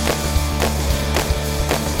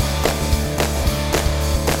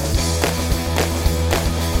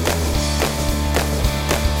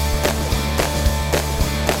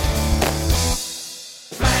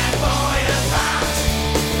 Flamboyant thugs.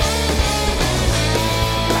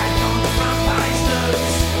 Back on the front page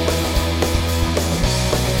news.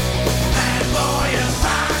 Flamboyant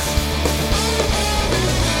thugs.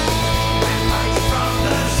 Red face from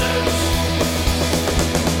the zoos.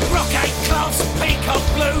 Brocade cloths, peacock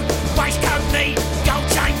blue, waistcoat neat, gold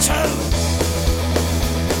chain too.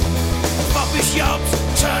 Bobbish yobs,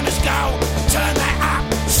 turners go, turn that up,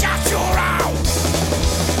 shut your mouth.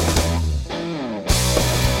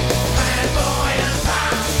 Flamboyant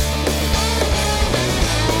thugs.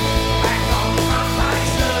 Back on the front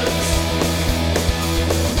page news.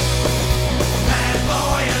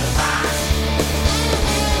 Flamboyant thugs.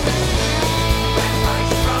 Red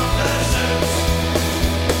face from the zoos.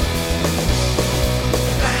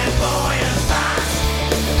 Flamboyant thugs.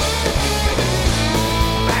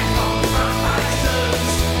 Back on the front page news.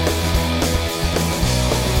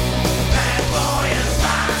 Flamboyant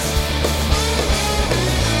thugs.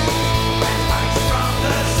 Red face from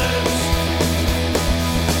the zoos.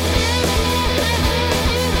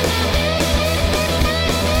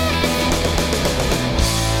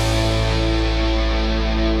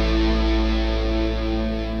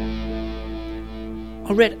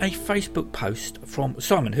 I read a Facebook post from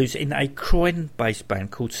Simon, who's in a Croydon-based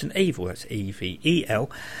band called St Evel, that's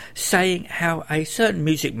Evel, saying how a certain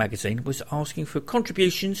music magazine was asking for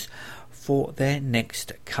contributions for their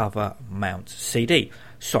next cover mount CD.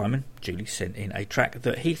 Simon duly sent in a track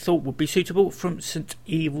that he thought would be suitable from St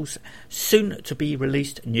Evel's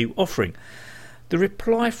soon-to-be-released new offering. The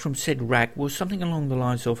reply from said rag was something along the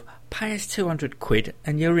lines of, "Pay us £200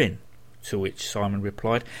 and you're in." To which Simon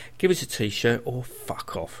replied, "Give us a t-shirt or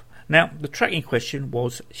fuck off." Now, the track in question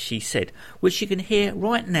was She Said, which you can hear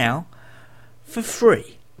right now for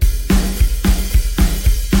free.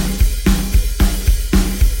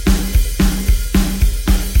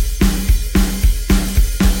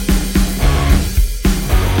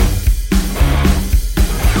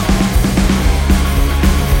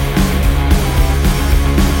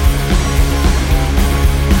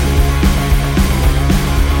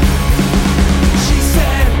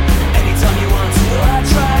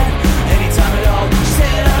 Anytime at all, she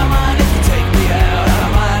said, I don't mind if you take me out, I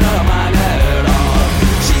don't mind at all.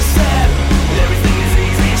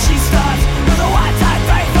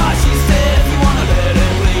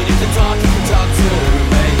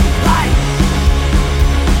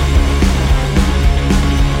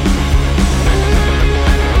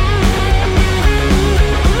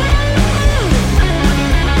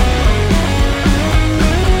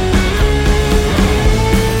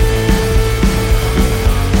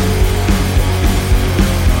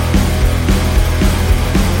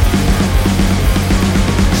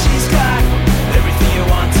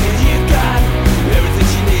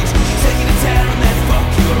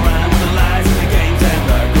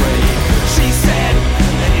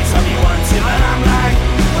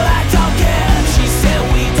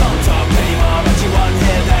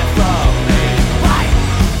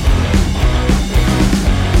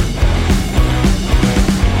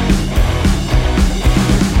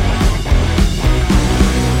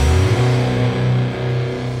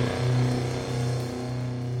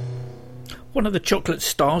 One of the chocolate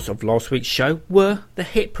stars of last week's show were the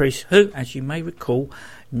Hit Priests, who, as you may recall,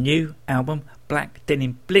 new album Black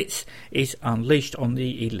Denim Blitz is unleashed on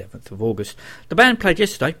the 11th of August. The band played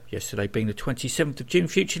yesterday being the 27th of June,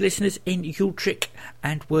 future listeners, in Utrecht,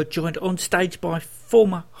 and were joined on stage by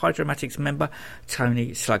former Hydromatics member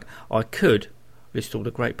Tony Slug. I could list all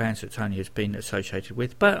the great bands that Tony has been associated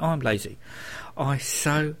with, but I'm lazy. I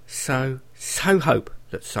so hope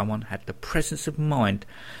that someone had the presence of mind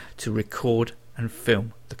to record and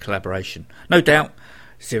film the collaboration. No doubt,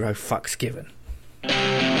 zero fucks given.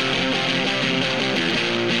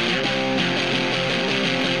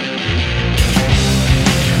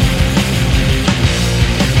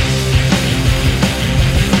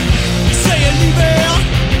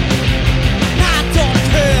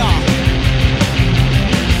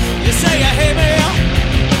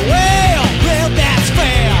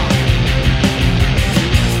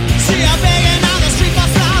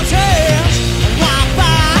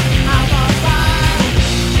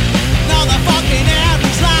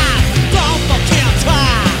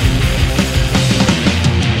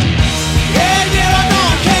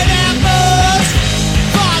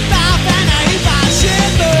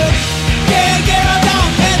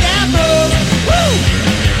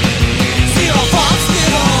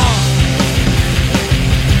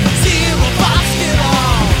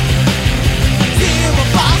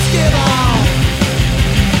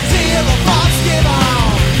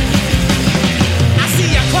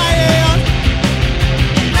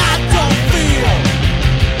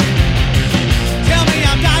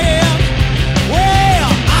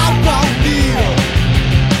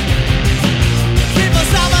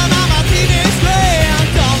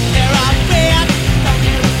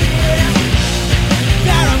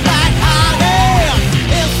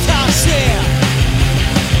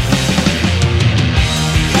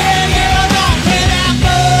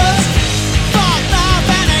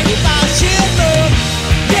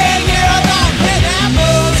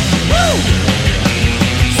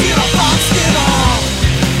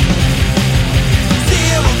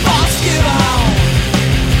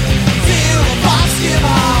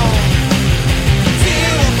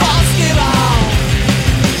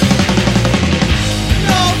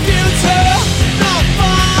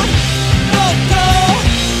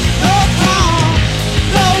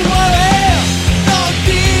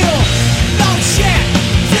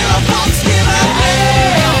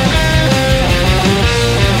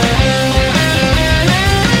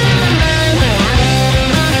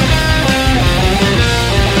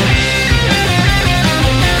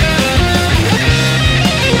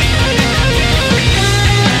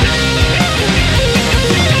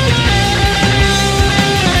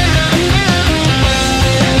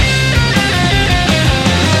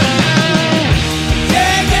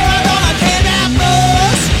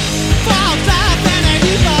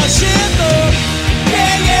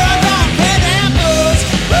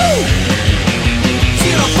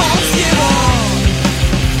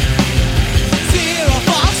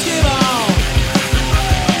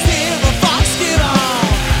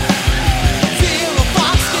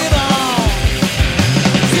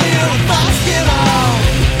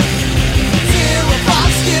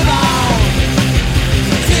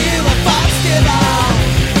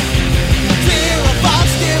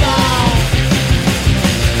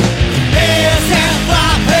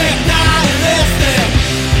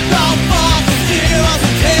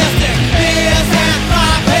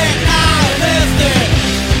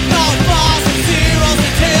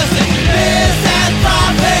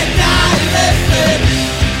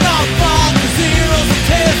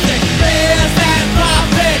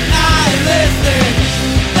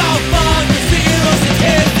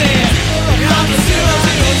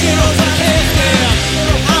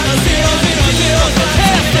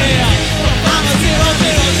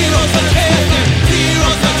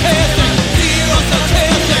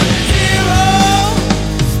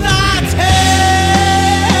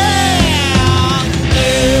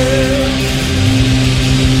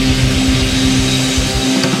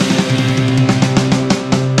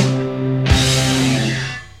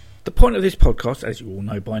 The point of this podcast, as you all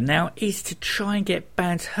know by now, is to try and get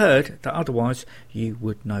bands heard that otherwise you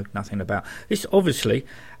would know nothing about. This obviously,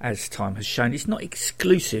 as time has shown, is not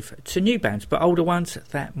exclusive to new bands, but older ones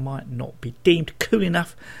that might not be deemed cool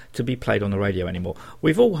enough to be played on the radio anymore.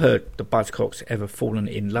 We've all heard the Buzzcocks Ever Fallen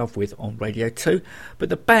in Love With on Radio 2, but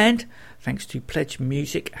the band, thanks to Pledge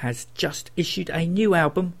Music, has just issued a new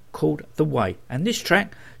album called The Way, and this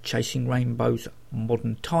track, Chasing Rainbows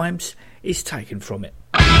Modern Times, is taken from it.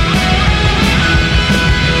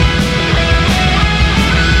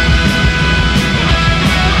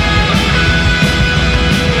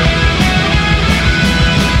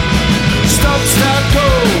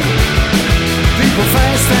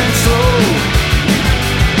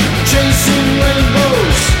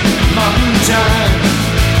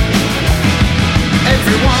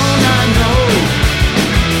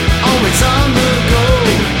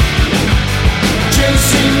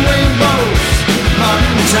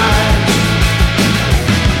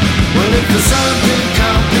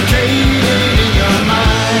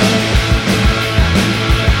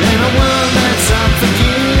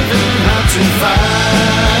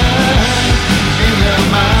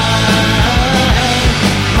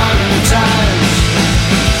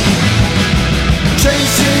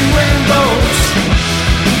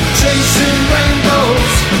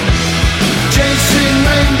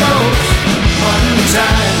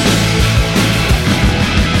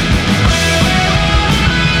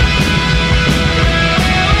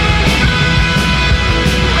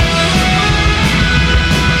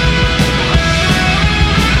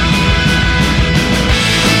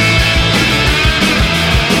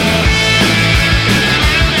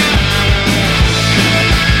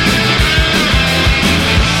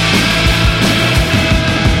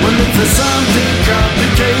 there's something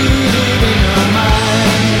complicated in your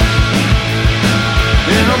mind.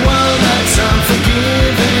 In a world that's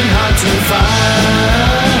unforgiving, hard to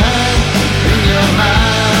find. In your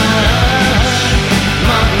mind,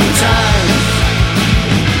 modern times.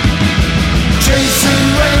 Chasing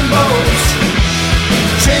rainbows,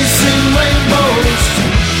 chasing rainbows,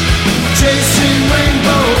 chasing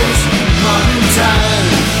rainbows, modern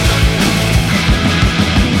times.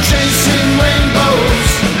 Chasing rainbows,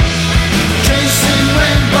 chasing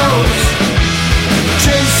rainbows,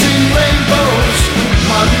 chasing rainbows,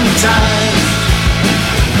 modern times.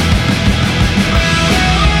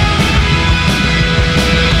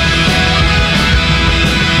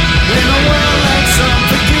 In a world that's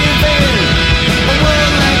unforgiving, a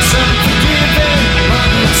world that's unforgiving,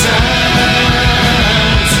 modern times.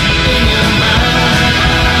 In your mind.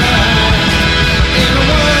 In a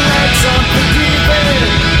world that's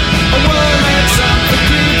unforgiving, a world that's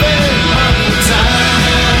unforgiving, modern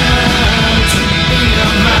times. In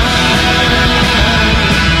your mind.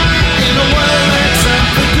 In a world that's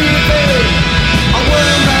unforgiving, a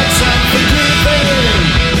world that's unforgiving.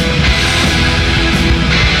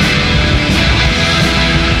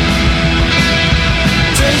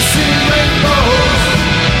 Chasing rainbows,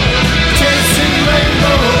 chasing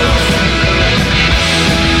rainbows.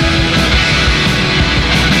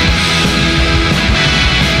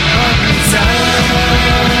 Modern times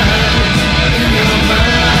in your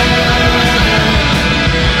mind.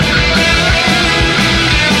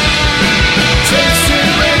 Chasing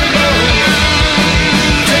rainbows,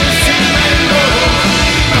 chasing rainbows.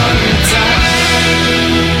 Modern times.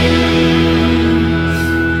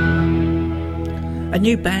 A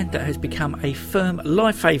new band that has become a firm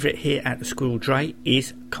live favourite here at the Squirrel Dray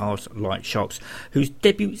is Cars Like Shocks, whose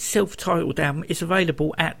debut self-titled album is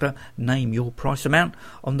available at the Name Your Price amount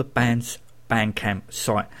on the band's Bandcamp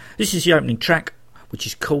site. This is the opening track, which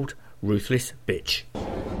is called Ruthless Bitch.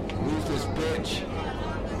 Ruthless bitch.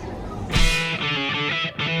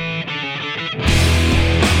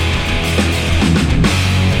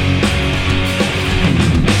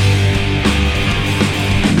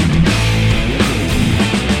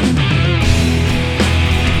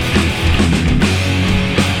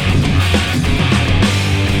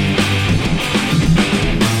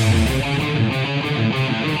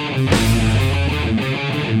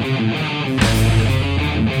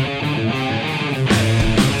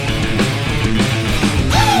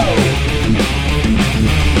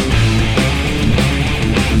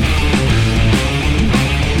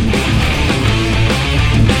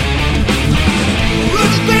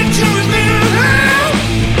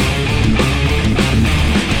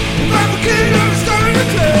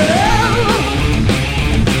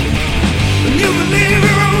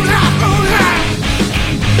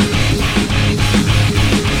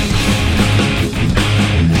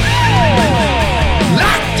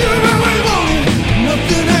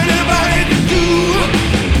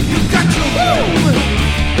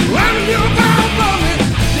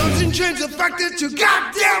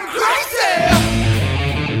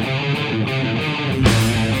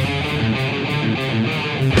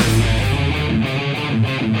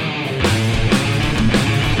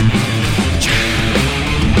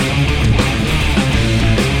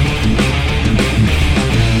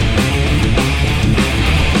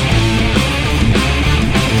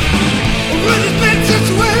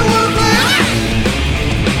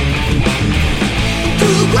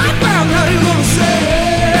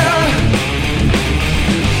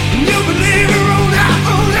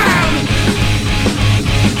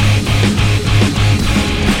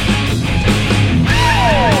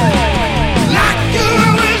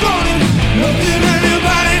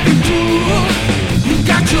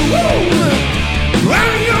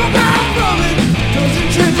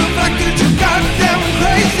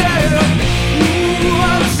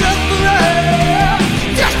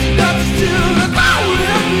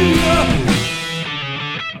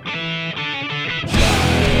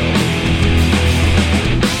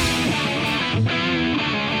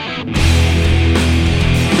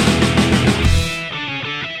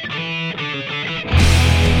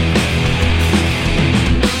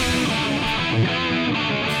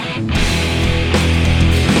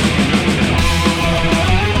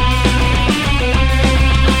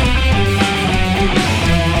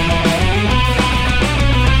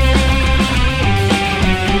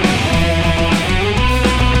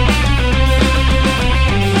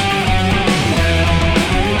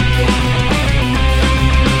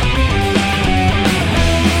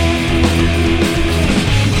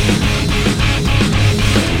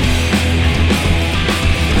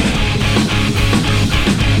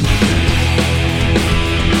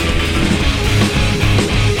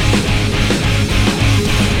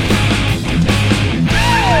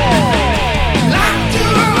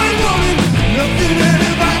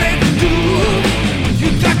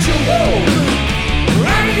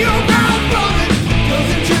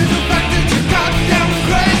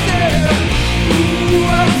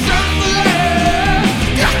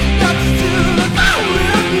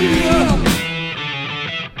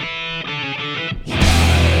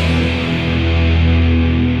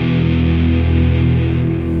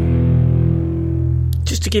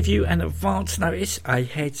 give you an advance notice, a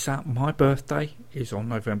heads up, my birthday is on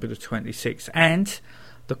November the 26th, and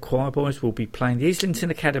the Quireboys will be playing the Islington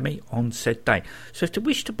Academy on said day. So if you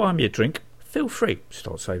wish to buy me a drink, feel free,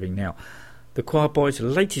 start saving now. The Quireboys'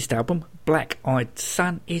 latest album, Black-Eyed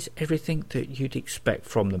Sun, is everything that you'd expect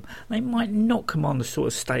from them. They might not command the sort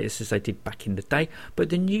of status as they did back in the day, but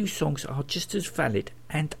the new songs are just as valid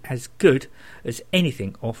and as good as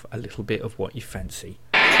anything off A Little Bit of What You Fancy.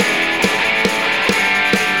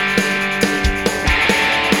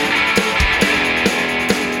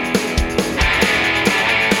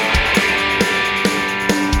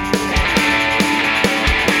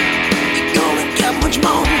 You're gonna get much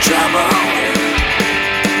more in trouble.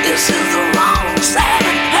 This is the wrong side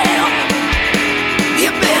of hell.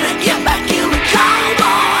 You better get back in the car,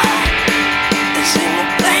 boy. This ain't no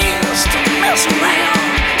place to mess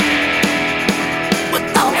around.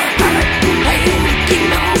 With all the hurt and pain, keep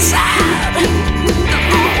me on side. There's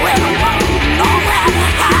nowhere to run, nowhere to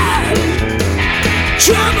hide.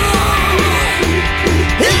 Trouble,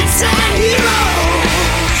 it's a hero.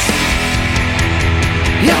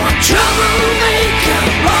 You're a troublemaker,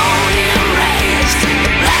 born and raised.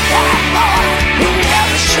 Black-eyed boy who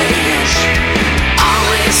never changes.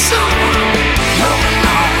 Always someone coming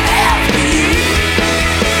on after you.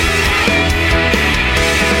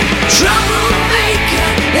 Troublemaker,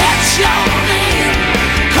 that's your name.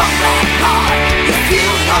 Come back hard, you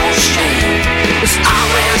feel no shame. There's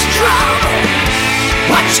always trouble.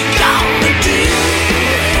 What you gonna do?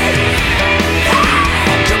 Ah,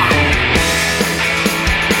 come on.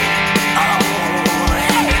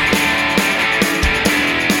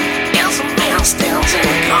 Stands in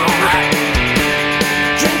the corner,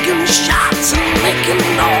 drinking shots and making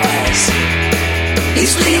noise.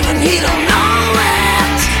 He's leaving, he don't know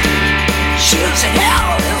it. Sure as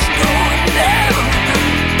hell is going down.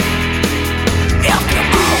 After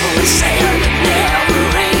all the sand, it never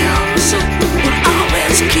ends. We'll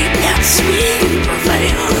always keep that sweet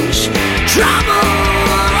revenge. Trouble,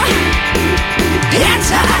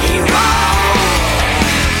 it's a hero.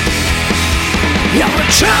 You're a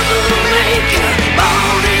troublemaker,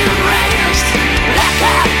 born and raised.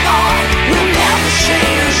 Black-eyed boy will never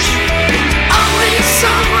change. Always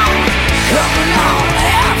someone coming on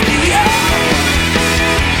after you.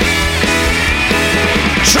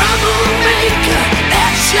 Troublemaker,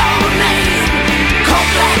 that's your name.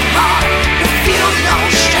 Cold black heart, you feel no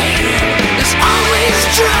shame. There's always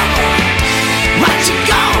trouble. What you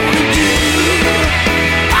gonna do?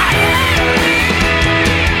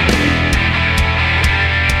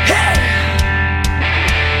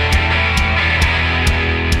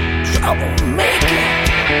 Troublemaker.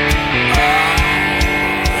 Oh,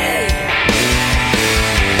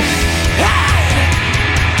 yeah.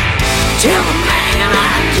 Tell the man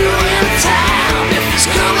I'd do in town if he's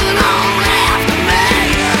coming on after me.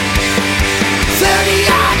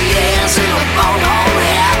 30-odd years in a bone hole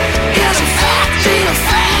here is a fact in a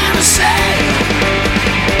fantasy.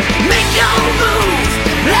 Make your move,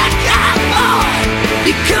 black-eyed boy.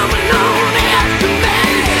 You're coming on after me.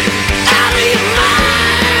 Out of your mind.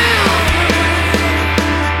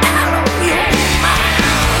 Out of your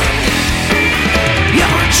mind. You're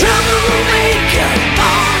a troublemaker,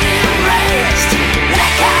 born and raised.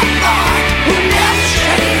 Black-eyed boy who never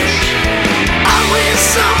changed. Always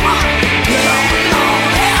someone coming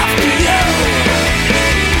on after you.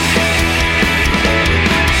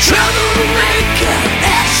 Troublemaker,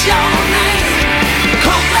 that's your name.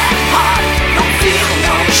 Cold black heart, don't feel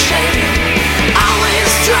no shame. Always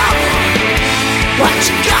trouble. What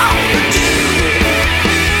you gonna do?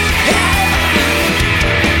 Yeah.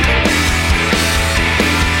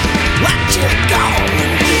 What you gonna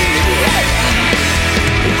do? Yeah.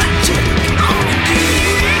 What you gonna do?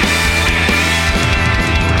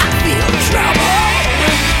 I feel trouble.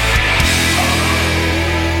 Oh,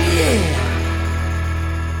 yeah.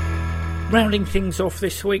 Rounding things off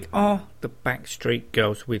this week are the Backstreet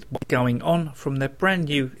Girls with What's Going On from their brand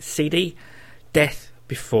new CD, Death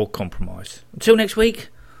Before Compromise. Until next week,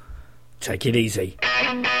 take it easy.